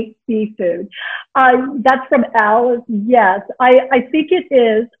hate seafood? That's from Alice. Yes, I think it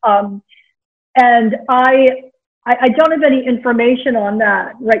is. And I don't have any information on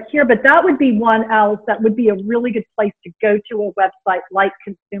that right here, but that would be one, Alice, that would be a really good place to go to a website like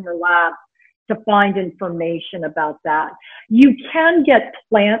Consumer Lab to find information about that. You can get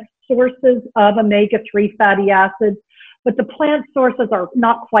plant sources of omega-3 fatty acids, but the plant sources are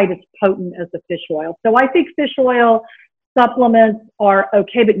not quite as potent as the fish oil. So I think fish oil supplements are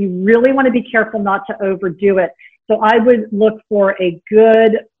okay, but you really want to be careful not to overdo it. So I would look for a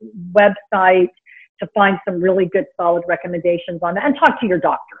good website to find some really good solid recommendations on that, and talk to your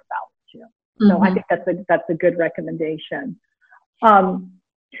doctor about it too. So I think that's a good recommendation.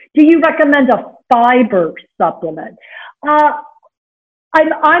 Do you recommend a fiber supplement?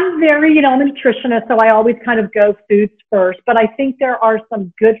 I'm very, you know, I'm a nutritionist, so I always kind of go foods first, but I think there are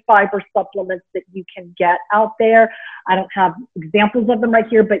some good fiber supplements that you can get out there. I don't have examples of them right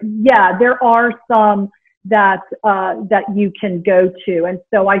here, but yeah, there are some that you can go to. And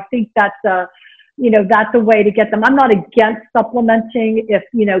so I think that's a way to get them. I'm not against supplementing if,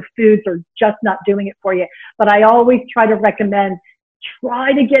 you know, foods are just not doing it for you, but I always try to recommend,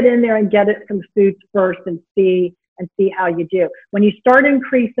 try to get in there and get it from foods first and see how you do. When you start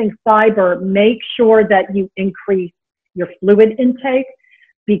increasing fiber, make sure that you increase your fluid intake,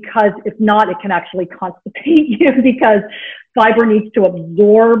 because if not, it can actually constipate you, because fiber needs to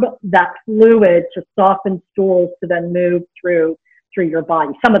absorb that fluid to soften stools to then move through your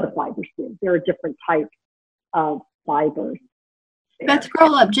body. Some of the fibers do. There are different types of fibers. Beth,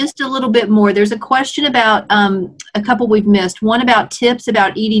 scroll up just a little bit more. There's a question about a couple we've missed. One about tips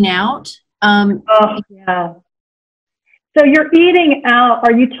about eating out. Oh, yeah. So you're eating out.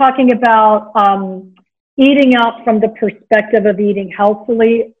 Are you talking about eating out from the perspective of eating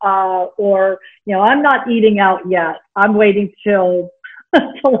healthily, or I'm not eating out yet. I'm waiting till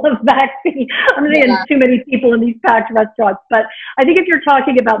the vaccine. I'm seeing too many people in these packed restaurants. But I think if you're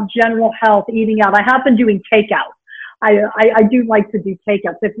talking about general health, eating out, I have been doing takeout. I do like to do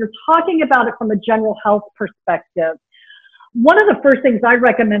takeouts. If you're talking about it from a general health perspective, one of the first things I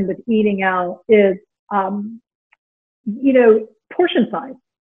recommend with eating out is, portion size.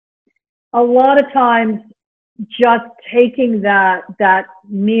 A lot of times just taking that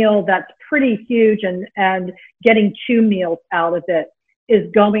meal that's pretty huge and getting 2 meals out of it is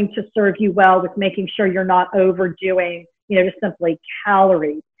going to serve you well with making sure you're not overdoing, just simply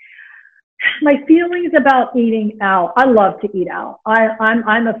calories. My feelings about eating out, I love to eat out.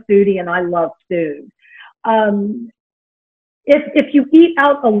 I'm a foodie and I love food. If you eat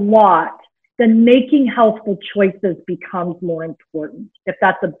out a lot, then making healthful choices becomes more important if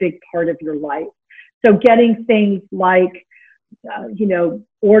that's a big part of your life. So getting things like,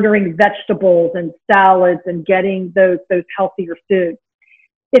 ordering vegetables and salads and getting those healthier foods.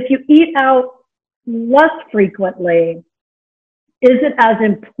 If you eat out less frequently, is it as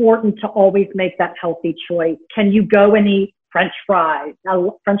important to always make that healthy choice? Can you go and eat French fries?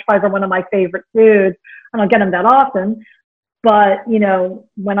 Now, French fries are one of my favorite foods. I don't get them that often. But,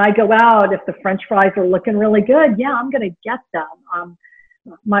 when I go out, if the French fries are looking really good, yeah, I'm going to get them.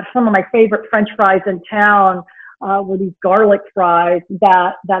 Some of my favorite French fries in town were these garlic fries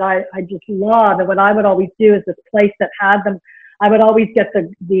that I just love. And what I would always do is this place that had them, I would always get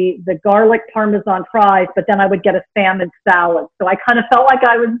the garlic Parmesan fries, but then I would get a salmon salad. So I kind of felt like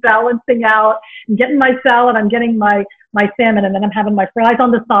I was balancing out and getting my salad, I'm getting my salmon, and then I'm having my fries on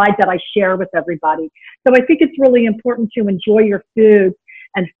the side that I share with everybody. So I think it's really important to enjoy your food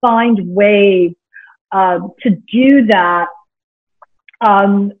and find ways to do that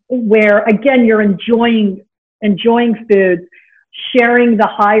where, again, you're enjoying foods, sharing the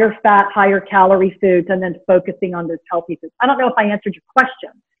higher fat, higher calorie foods, and then focusing on those healthy foods. I don't know if I answered your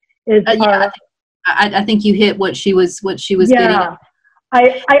question. I think you hit what she was getting at.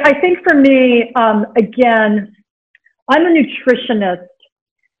 I think for me, again, I'm a nutritionist,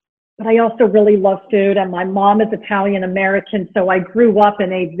 but I also really love food, and my mom is Italian American, so I grew up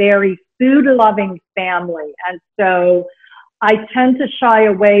in a very food-loving family, and so I tend to shy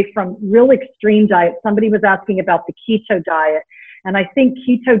away from real extreme diets. Somebody was asking about the keto diet, and I think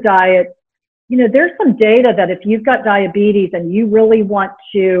keto diet, there's some data that if you've got diabetes and you really want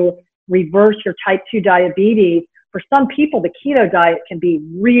to reverse your type 2 diabetes, for some people, the keto diet can be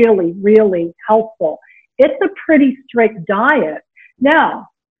really, really helpful. It's a pretty strict diet. Now,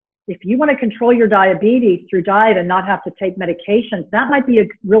 if you want to control your diabetes through diet and not have to take medications, that might be a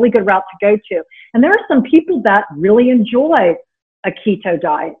really good route to go to. And there are some people that really enjoy a keto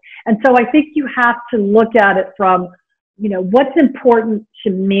diet. And so I think you have to look at it from, what's important to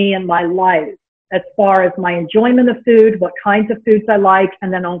me in my life as far as my enjoyment of food, what kinds of foods I like,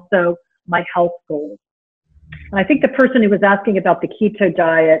 and then also my health goals. And I think the person who was asking about the keto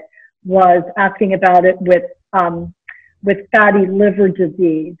diet was asking about it with fatty liver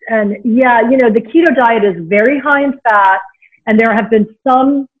disease. And yeah, the keto diet is very high in fat, and there have been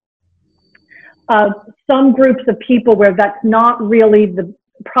some groups of people where that's not really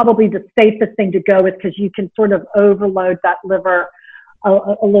probably the safest thing to go with, because you can sort of overload that liver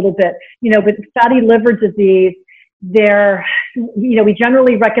a little bit. With fatty liver disease, we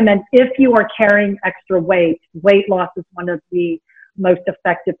generally recommend, if you are carrying extra weight loss is one of the most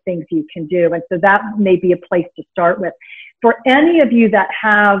effective things you can do. And so that may be a place to start with. For any of you that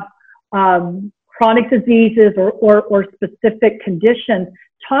have chronic diseases or specific conditions,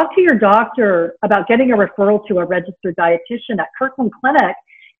 talk to your doctor about getting a referral to a registered dietitian. At Kirkland Clinic,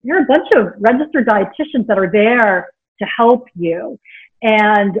 there are a bunch of registered dietitians that are there to help you.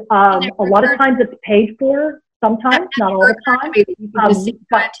 And a lot of times it's paid for. Sometimes, not all the time,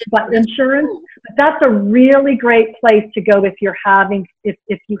 but insurance. But that's a really great place to go if you have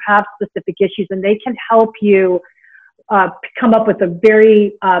specific issues, and they can help you come up with a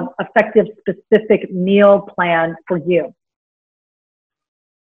very effective, specific meal plan for you.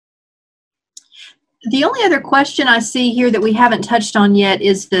 The only other question I see here that we haven't touched on yet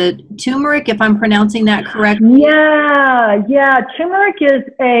is the turmeric, if I'm pronouncing that correctly. Yeah. Turmeric is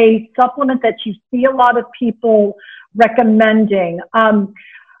a supplement that you see a lot of people recommending. The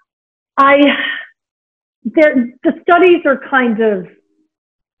studies are kind of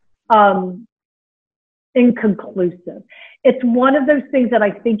inconclusive. It's one of those things that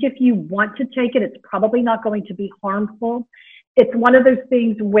I think if you want to take it, it's probably not going to be harmful. It's one of those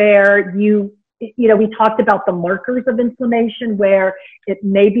things where we talked about the markers of inflammation, where it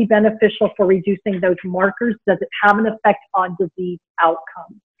may be beneficial for reducing those markers. Does it have an effect on disease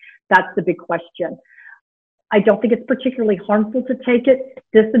outcomes? That's the big question. I don't think it's particularly harmful to take it.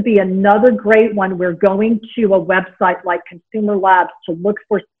 This would be another great one. We're going to a website like Consumer Labs to look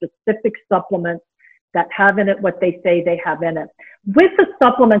for specific supplements that have in it what they say they have in it. With the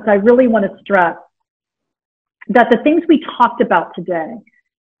supplements, I really want to stress that the things we talked about today,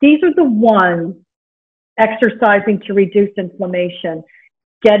 these are the ones: exercising to reduce inflammation,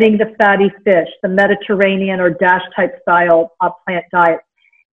 getting the fatty fish, the Mediterranean or DASH type style plant diet.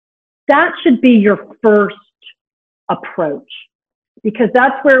 That should be your first approach, because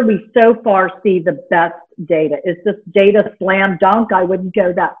that's where we so far see the best data. Is this data slam dunk? I wouldn't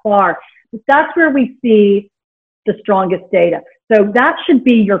go that far, but that's where we see the strongest data. So that should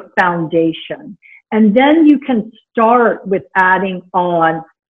be your foundation. And then you can start with adding on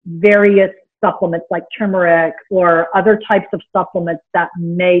various supplements like turmeric or other types of supplements that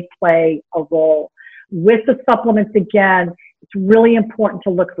may play a role. With the supplements, again, it's really important to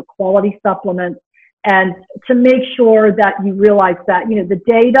look for quality supplements and to make sure that you realize that, the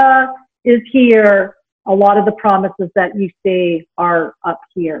data is here. A lot of the promises that you see are up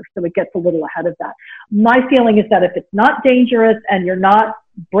here. So it gets a little ahead of that. My feeling is that if it's not dangerous and you're not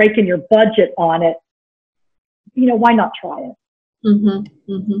breaking your budget on it, why not try it?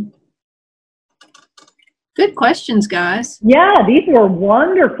 Mm-hmm. Mm-hmm. Good questions, guys. Yeah, these were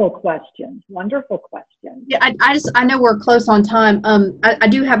wonderful questions. Wonderful questions. Yeah, I know we're close on time. I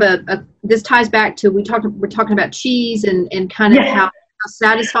do have this ties back to, we're talking about cheese and kind of how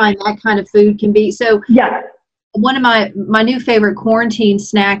satisfying that kind of food can be. So yeah, one of my new favorite quarantine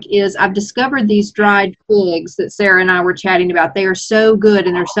snack is, I've discovered these dried figs that Sarah and I were chatting about. They are so good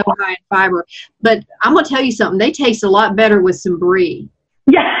and they're so high in fiber. But I'm going to tell you something. They taste a lot better with some brie.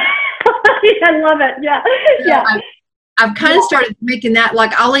 Yeah. I love it. Yeah. Yeah. I've kind of started making that,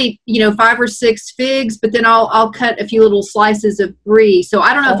 like I'll eat, 5 or 6 figs, but then I'll cut a few little slices of brie. So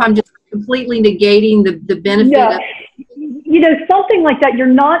I don't know if I'm just completely negating the benefit of something like that. You're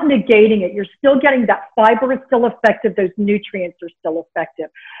not negating it. You're still getting that fiber is still effective. Those nutrients are still effective.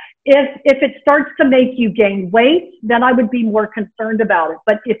 If it starts to make you gain weight, then I would be more concerned about it.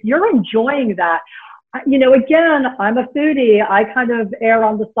 But if you're enjoying that, again, I'm a foodie. I kind of err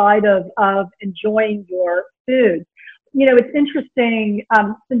on the side of enjoying your food. It's interesting,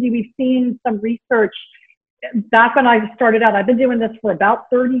 Cindy, we've seen some research back when I started out. I've been doing this for about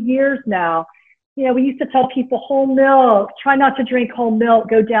 30 years now. We used to tell people whole milk, try not to drink whole milk,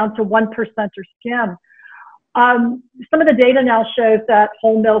 go down to 1% or skim. Some of the data now shows that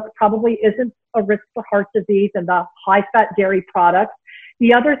whole milk probably isn't a risk for heart disease and the high-fat dairy products.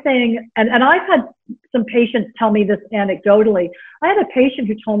 The other thing, and I've had some patients tell me this anecdotally. I had a patient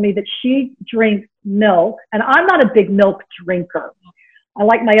who told me that she drinks milk, and I'm not a big milk drinker. I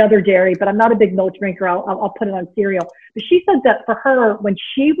like my other dairy, but I'm not a big milk drinker. I'll put it on cereal. But she said that for her, when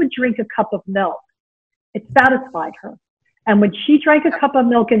she would drink a cup of milk, it satisfied her. And when she drank a cup of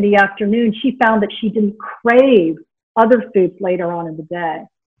milk in the afternoon, she found that she didn't crave other foods later on in the day.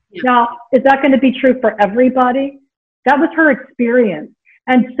 Yeah. Now, is that going to be true for everybody? That was her experience.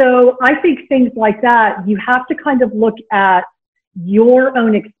 And so I think things like that, you have to kind of look at your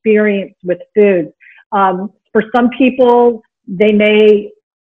own experience with foods. For some people, they may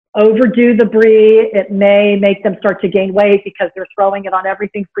overdo the brie. It may make them start to gain weight because they're throwing it on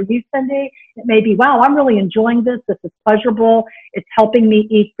everything. For you, Cindy, it may be, wow, I'm really enjoying this. This is pleasurable. It's helping me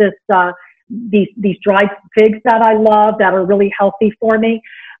eat this, these dried figs that I love that are really healthy for me.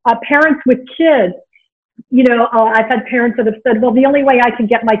 Parents with kids, I've had parents that have said, well, the only way I can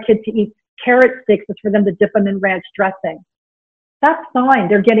get my kid to eat carrot sticks is for them to dip them in ranch dressing. That's fine.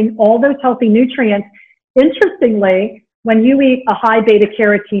 They're getting all those healthy nutrients. Interestingly, when you eat a high beta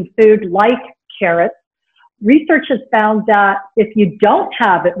carotene food like carrots, research has found that if you don't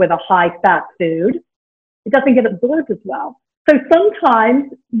have it with a high fat food, it doesn't get absorbed as well. So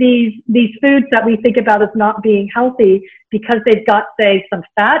sometimes these foods that we think about as not being healthy, because they've got, say, some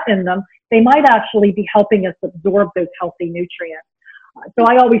fat in them, they might actually be helping us absorb those healthy nutrients. So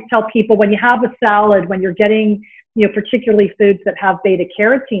I always tell people, when you have a salad, when you're getting, particularly foods that have beta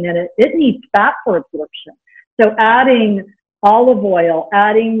carotene in it, it needs fat for absorption. So adding olive oil,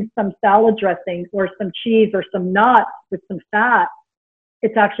 adding some salad dressing or some cheese or some nuts with some fat,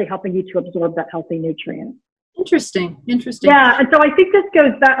 it's actually helping you to absorb that healthy nutrient. Interesting. Yeah, and so I think this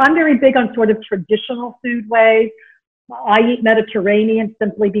goes back. I'm very big on sort of traditional food ways. I eat Mediterranean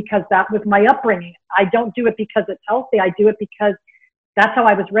simply because that was my upbringing. I don't do it because it's healthy. I do it because that's how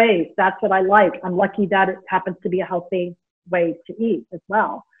I was raised. That's what I like. I'm lucky that it happens to be a healthy way to eat as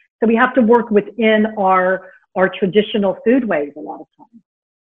well. So we have to work within our traditional food ways a lot of times.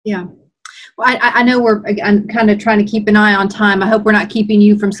 Yeah. Well, I know I'm kind of trying to keep an eye on time. I hope we're not keeping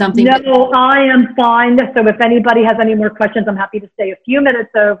you from something. No, I am fine. So if anybody has any more questions, I'm happy to stay a few minutes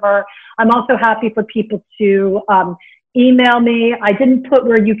over. I'm also happy for people to email me. I didn't put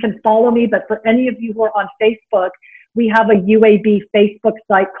where you can follow me, but for any of you who are on Facebook, we have a UAB Facebook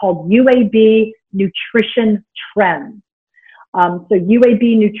site called UAB Nutrition Trends. So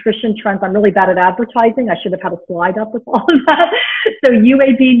UAB Nutrition Trends, I'm really bad at advertising. I should have had a slide up with all of that. So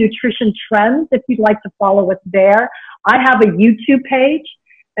UAB Nutrition Trends, if you'd like to follow us there. I have a YouTube page.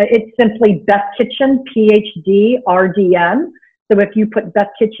 It's simply Beth Kitchen, PhD, RDN. So if you put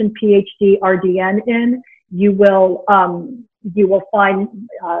Beth Kitchen, PhD, RDN in, you will find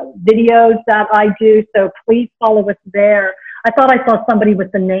videos that I do. So please follow us there. I thought I saw somebody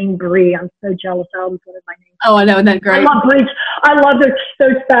with the name Brie. I'm so jealous. I always wanted my name. Oh, I know. Isn't that great? I love Brie. I love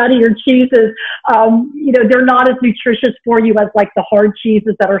those fattier cheeses. You know, they're not as nutritious for you as like the hard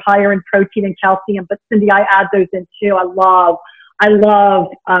cheeses that are higher in protein and calcium. But Cindy, I add those in too. I love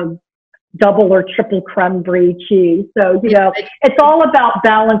double or triple creme Brie cheese. So, you know, it's all about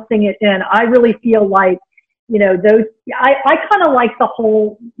balancing it in. I really feel like, you know, I kind of like the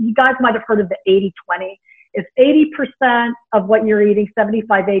whole, you guys might have heard of the 80-20. If 80% of what you're eating,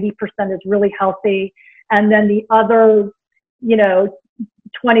 75-80% is really healthy, and then the other, you know,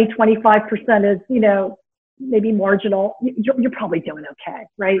 20-25% is, you know, maybe marginal, you're probably doing okay,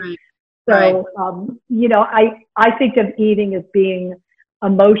 right? So, you know, I think of eating as being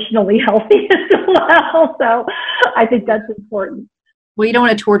emotionally healthy as well. So I think that's important. Well, you don't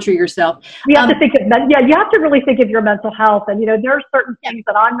want to torture yourself. You have to think of, you have to really think of your mental health. And, you know, there are certain things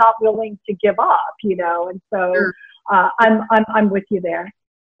that I'm not willing to give up, you know, and so I'm with you there.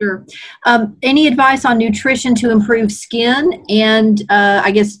 Sure. Any advice on nutrition to improve skin and, I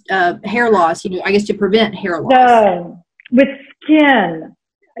guess, hair loss, you know, I guess to prevent hair loss? So with skin,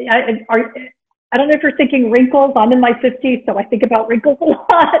 I don't know if you're thinking wrinkles. I'm in my 50s, so I think about wrinkles a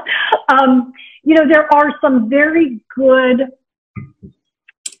lot. You know, there are some very good,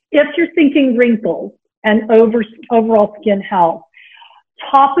 if you're thinking wrinkles and overall skin health,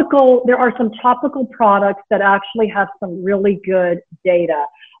 there are some topical products that actually have some really good data.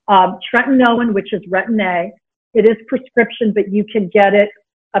 Tretinoin, which is Retin-A, it is prescription, but you can get it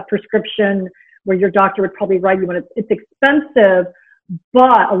a prescription where your doctor would probably write you one. It's expensive,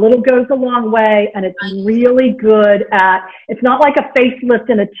 but a little goes a long way, and it's really good at, it's not like a facelift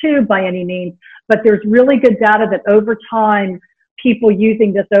in a tube by any means, but there's really good data that over time, people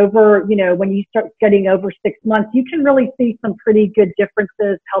using this over, you know, when you start getting over 6 months, you can really see some pretty good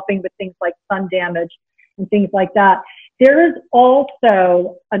differences helping with things like sun damage and things like that. There is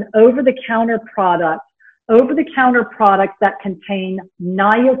also an over-the-counter product that contain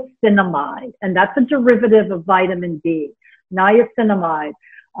niacinamide, and that's a derivative of vitamin D. Niacinamide.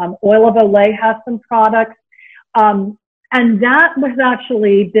 Oil of Olay has some products. And that has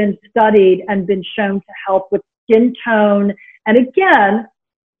actually been studied and been shown to help with skin tone. And again,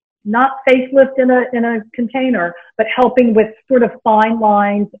 not facelift in a container, but helping with sort of fine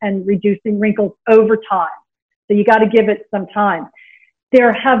lines and reducing wrinkles over time. So you got to give it some time.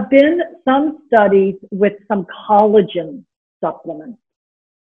 There have been some studies with some collagen supplements.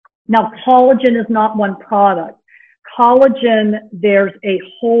 Now, collagen is not one product. Collagen, there's a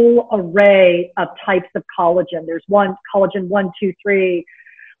whole array of types of collagen. There's collagen 1, 2, 3,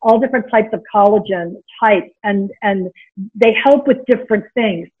 all different types of collagen types, and they help with different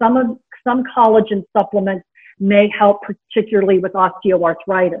things. Some collagen supplements may help particularly with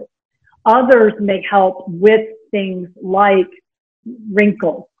osteoarthritis. Others may help with things like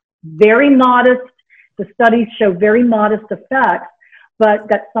wrinkles. Very modest. The studies show very modest effects, but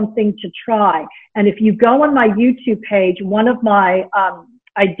that's something to try. And if you go on my YouTube page,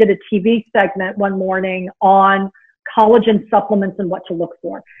 I did a TV segment one morning on collagen supplements and what to look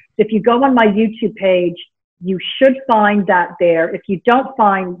for. If you go on my YouTube page, you should find that there. If you don't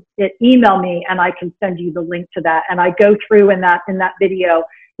find it, email me and I can send you the link to that. And I go through in that video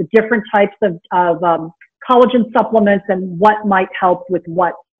the different types of collagen supplements and what might help with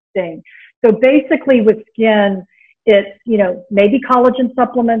what thing. So basically with skin, it's, you know, maybe collagen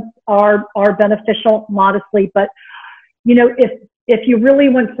supplements are beneficial modestly, but, you know, if you really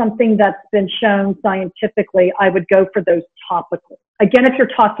want something that's been shown scientifically, I would go for those topical. Again, if you're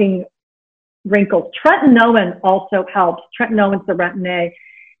talking wrinkles, tretinoin also helps. Tretinoin is the Retin-A.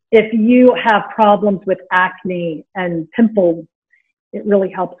 if you have problems with acne and pimples, it really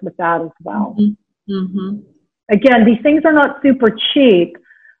helps with that as well. Mm-hmm. Mm-hmm. Again, these things are not super cheap,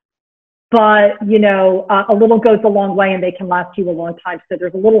 but, you know, a little goes a long way and they can last you a long time. So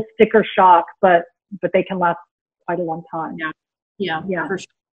there's a little sticker shock, but they can last quite a long time. Yeah. Yeah. Yeah. For sure.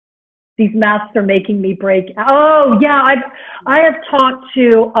 These masks are making me break. Oh yeah. I have talked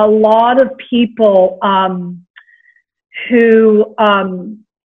to a lot of people, who,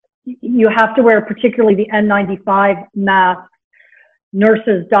 you have to wear particularly the N95 mask,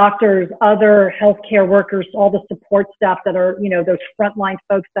 nurses, doctors, other healthcare workers, all the support staff that are, you know, those frontline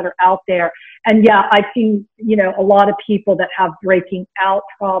folks that are out there. And yeah, I've seen, you know, a lot of people that have breaking out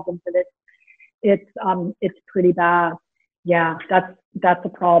problems, and it's pretty bad. Yeah, that's a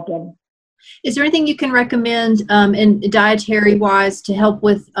problem. Is there anything you can recommend in dietary wise to help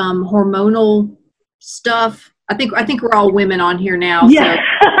with hormonal stuff? I think we're all women on here now. Yeah.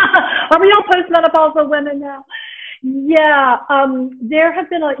 So. Are we all postmenopausal women now? Yeah, there have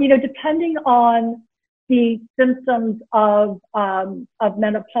been, you know, depending on the symptoms of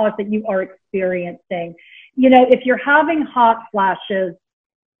menopause that you are experiencing, you know, if you're having hot flashes,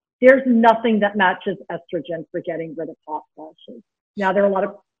 there's nothing that matches estrogen for getting rid of hot flashes. Now, there are a lot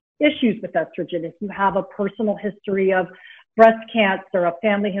of issues with estrogen. If you have a personal history of breast cancer, a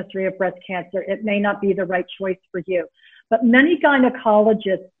family history of breast cancer, it may not be the right choice for you. But many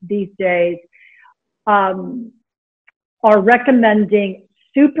gynecologists these days, are recommending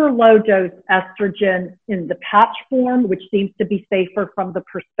super low dose estrogen in the patch form, which seems to be safer from the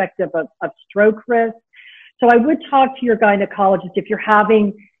perspective of stroke risk. So I would talk to your gynecologist if you're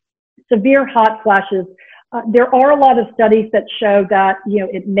having severe hot flashes. There are a lot of studies that show that, you know,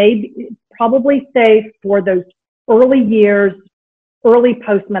 it may be probably safe for those early years, early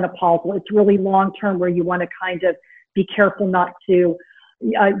postmenopausal. It's really long term where you want to kind of be careful not to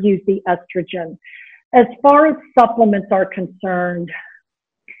use the estrogen. As far as supplements are concerned,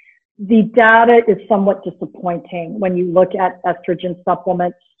 the data is somewhat disappointing when you look at estrogen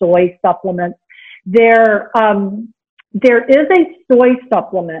supplements, soy supplements. There is a soy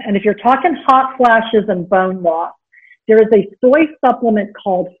supplement, and if you're talking hot flashes and bone loss, there is a soy supplement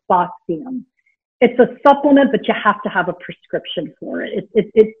called Phosphine. It's a supplement, but you have to have a prescription for it.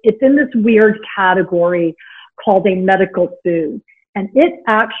 It's in this weird category called a medical food, and it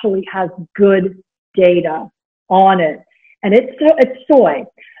actually has good data on it, and it's soy.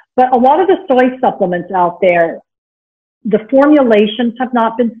 But a lot of the soy supplements out there, the formulations have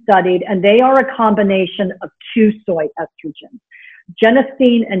not been studied, and they are a combination of two soy estrogens,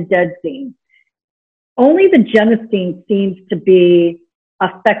 genistein and dedzine. Only the genistein seems to be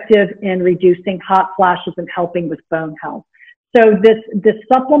effective in reducing hot flashes and helping with bone health. So this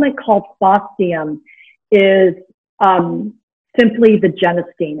supplement called Phosphine is simply the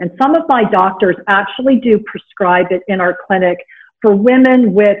genistein. And some of my doctors actually do prescribe it in our clinic for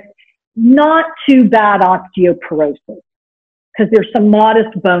women with not too bad osteoporosis, because there's some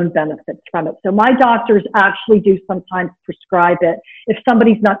modest bone benefits from it. So my doctors actually do sometimes prescribe it if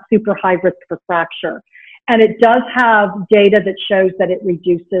somebody's not super high risk for fracture. And it does have data that shows that it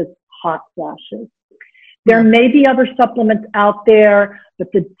reduces hot flashes. There may be other supplements out there,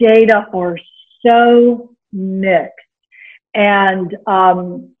 but the data are so mixed. And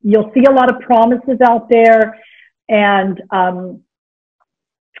you'll see a lot of promises out there. And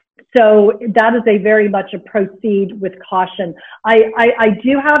so that is a very much a proceed with caution. I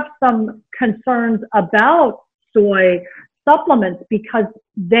do have some concerns about soy supplements because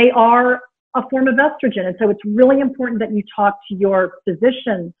they are a form of estrogen. And so it's really important that you talk to your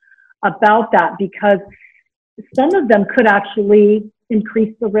physician about that, because some of them could actually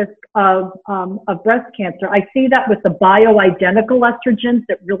increase the risk of breast cancer. I see that with the bioidentical estrogens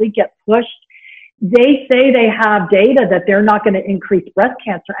that really get pushed. They say they have data that they're not going to increase breast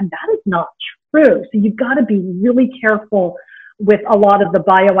cancer, and that is not true. So you've got to be really careful with a lot of the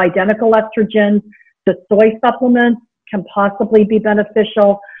bioidentical estrogens. The soy supplements can possibly be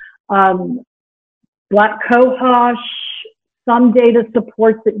beneficial. Black cohosh, some data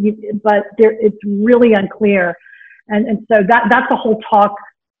supports that, but it's really unclear. And so that's a whole talk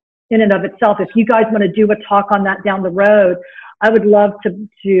in and of itself. If you guys want to do a talk on that down the road, I would love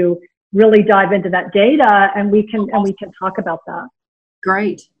to really dive into that data, and we can talk about that.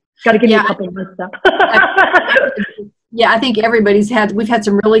 Great. Got to give you a couple of months stuff. Yeah, I think we've had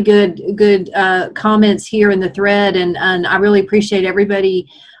some really good comments here in the thread, and I really appreciate everybody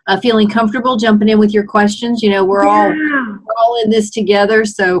feeling comfortable jumping in with your questions. You know, we're all in this together.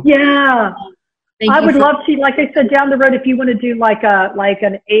 So yeah. Thank I you would love to, like I said, down the road, if you want to do like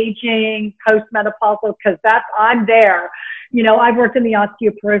an aging postmenopausal, because I'm there. You know, I've worked in the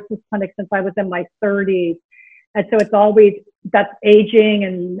osteoporosis clinic since I was in my 30s. And so it's always, that's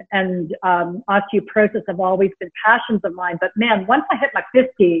aging and osteoporosis have always been passions of mine. But man, once I hit my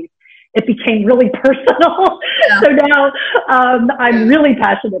 50s, it became really personal. Yeah. So now I'm really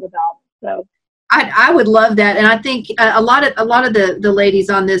passionate about it. So I would love that. And I think a lot of the ladies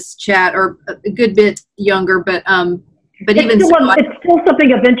on this chat are a good bit younger, but it's still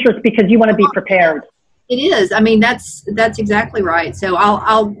something of interest because you want to be prepared. It is. I mean, that's exactly right. So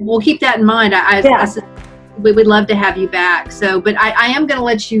we'll keep that in mind. We would love to have you back. So, but I am going to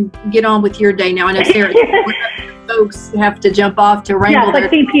let you get on with your day now. I know Sarah, folks have to jump off to wrangle. Yes, I've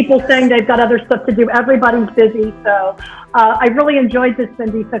seen people saying they've got other stuff to do. Everybody's busy. So I really enjoyed this,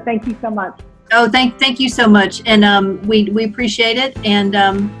 Cindy. So thank you so much. Oh, thank you so much. And we appreciate it. And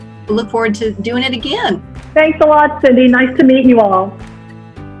we look forward to doing it again. Thanks a lot, Cindy. Nice to meet you all.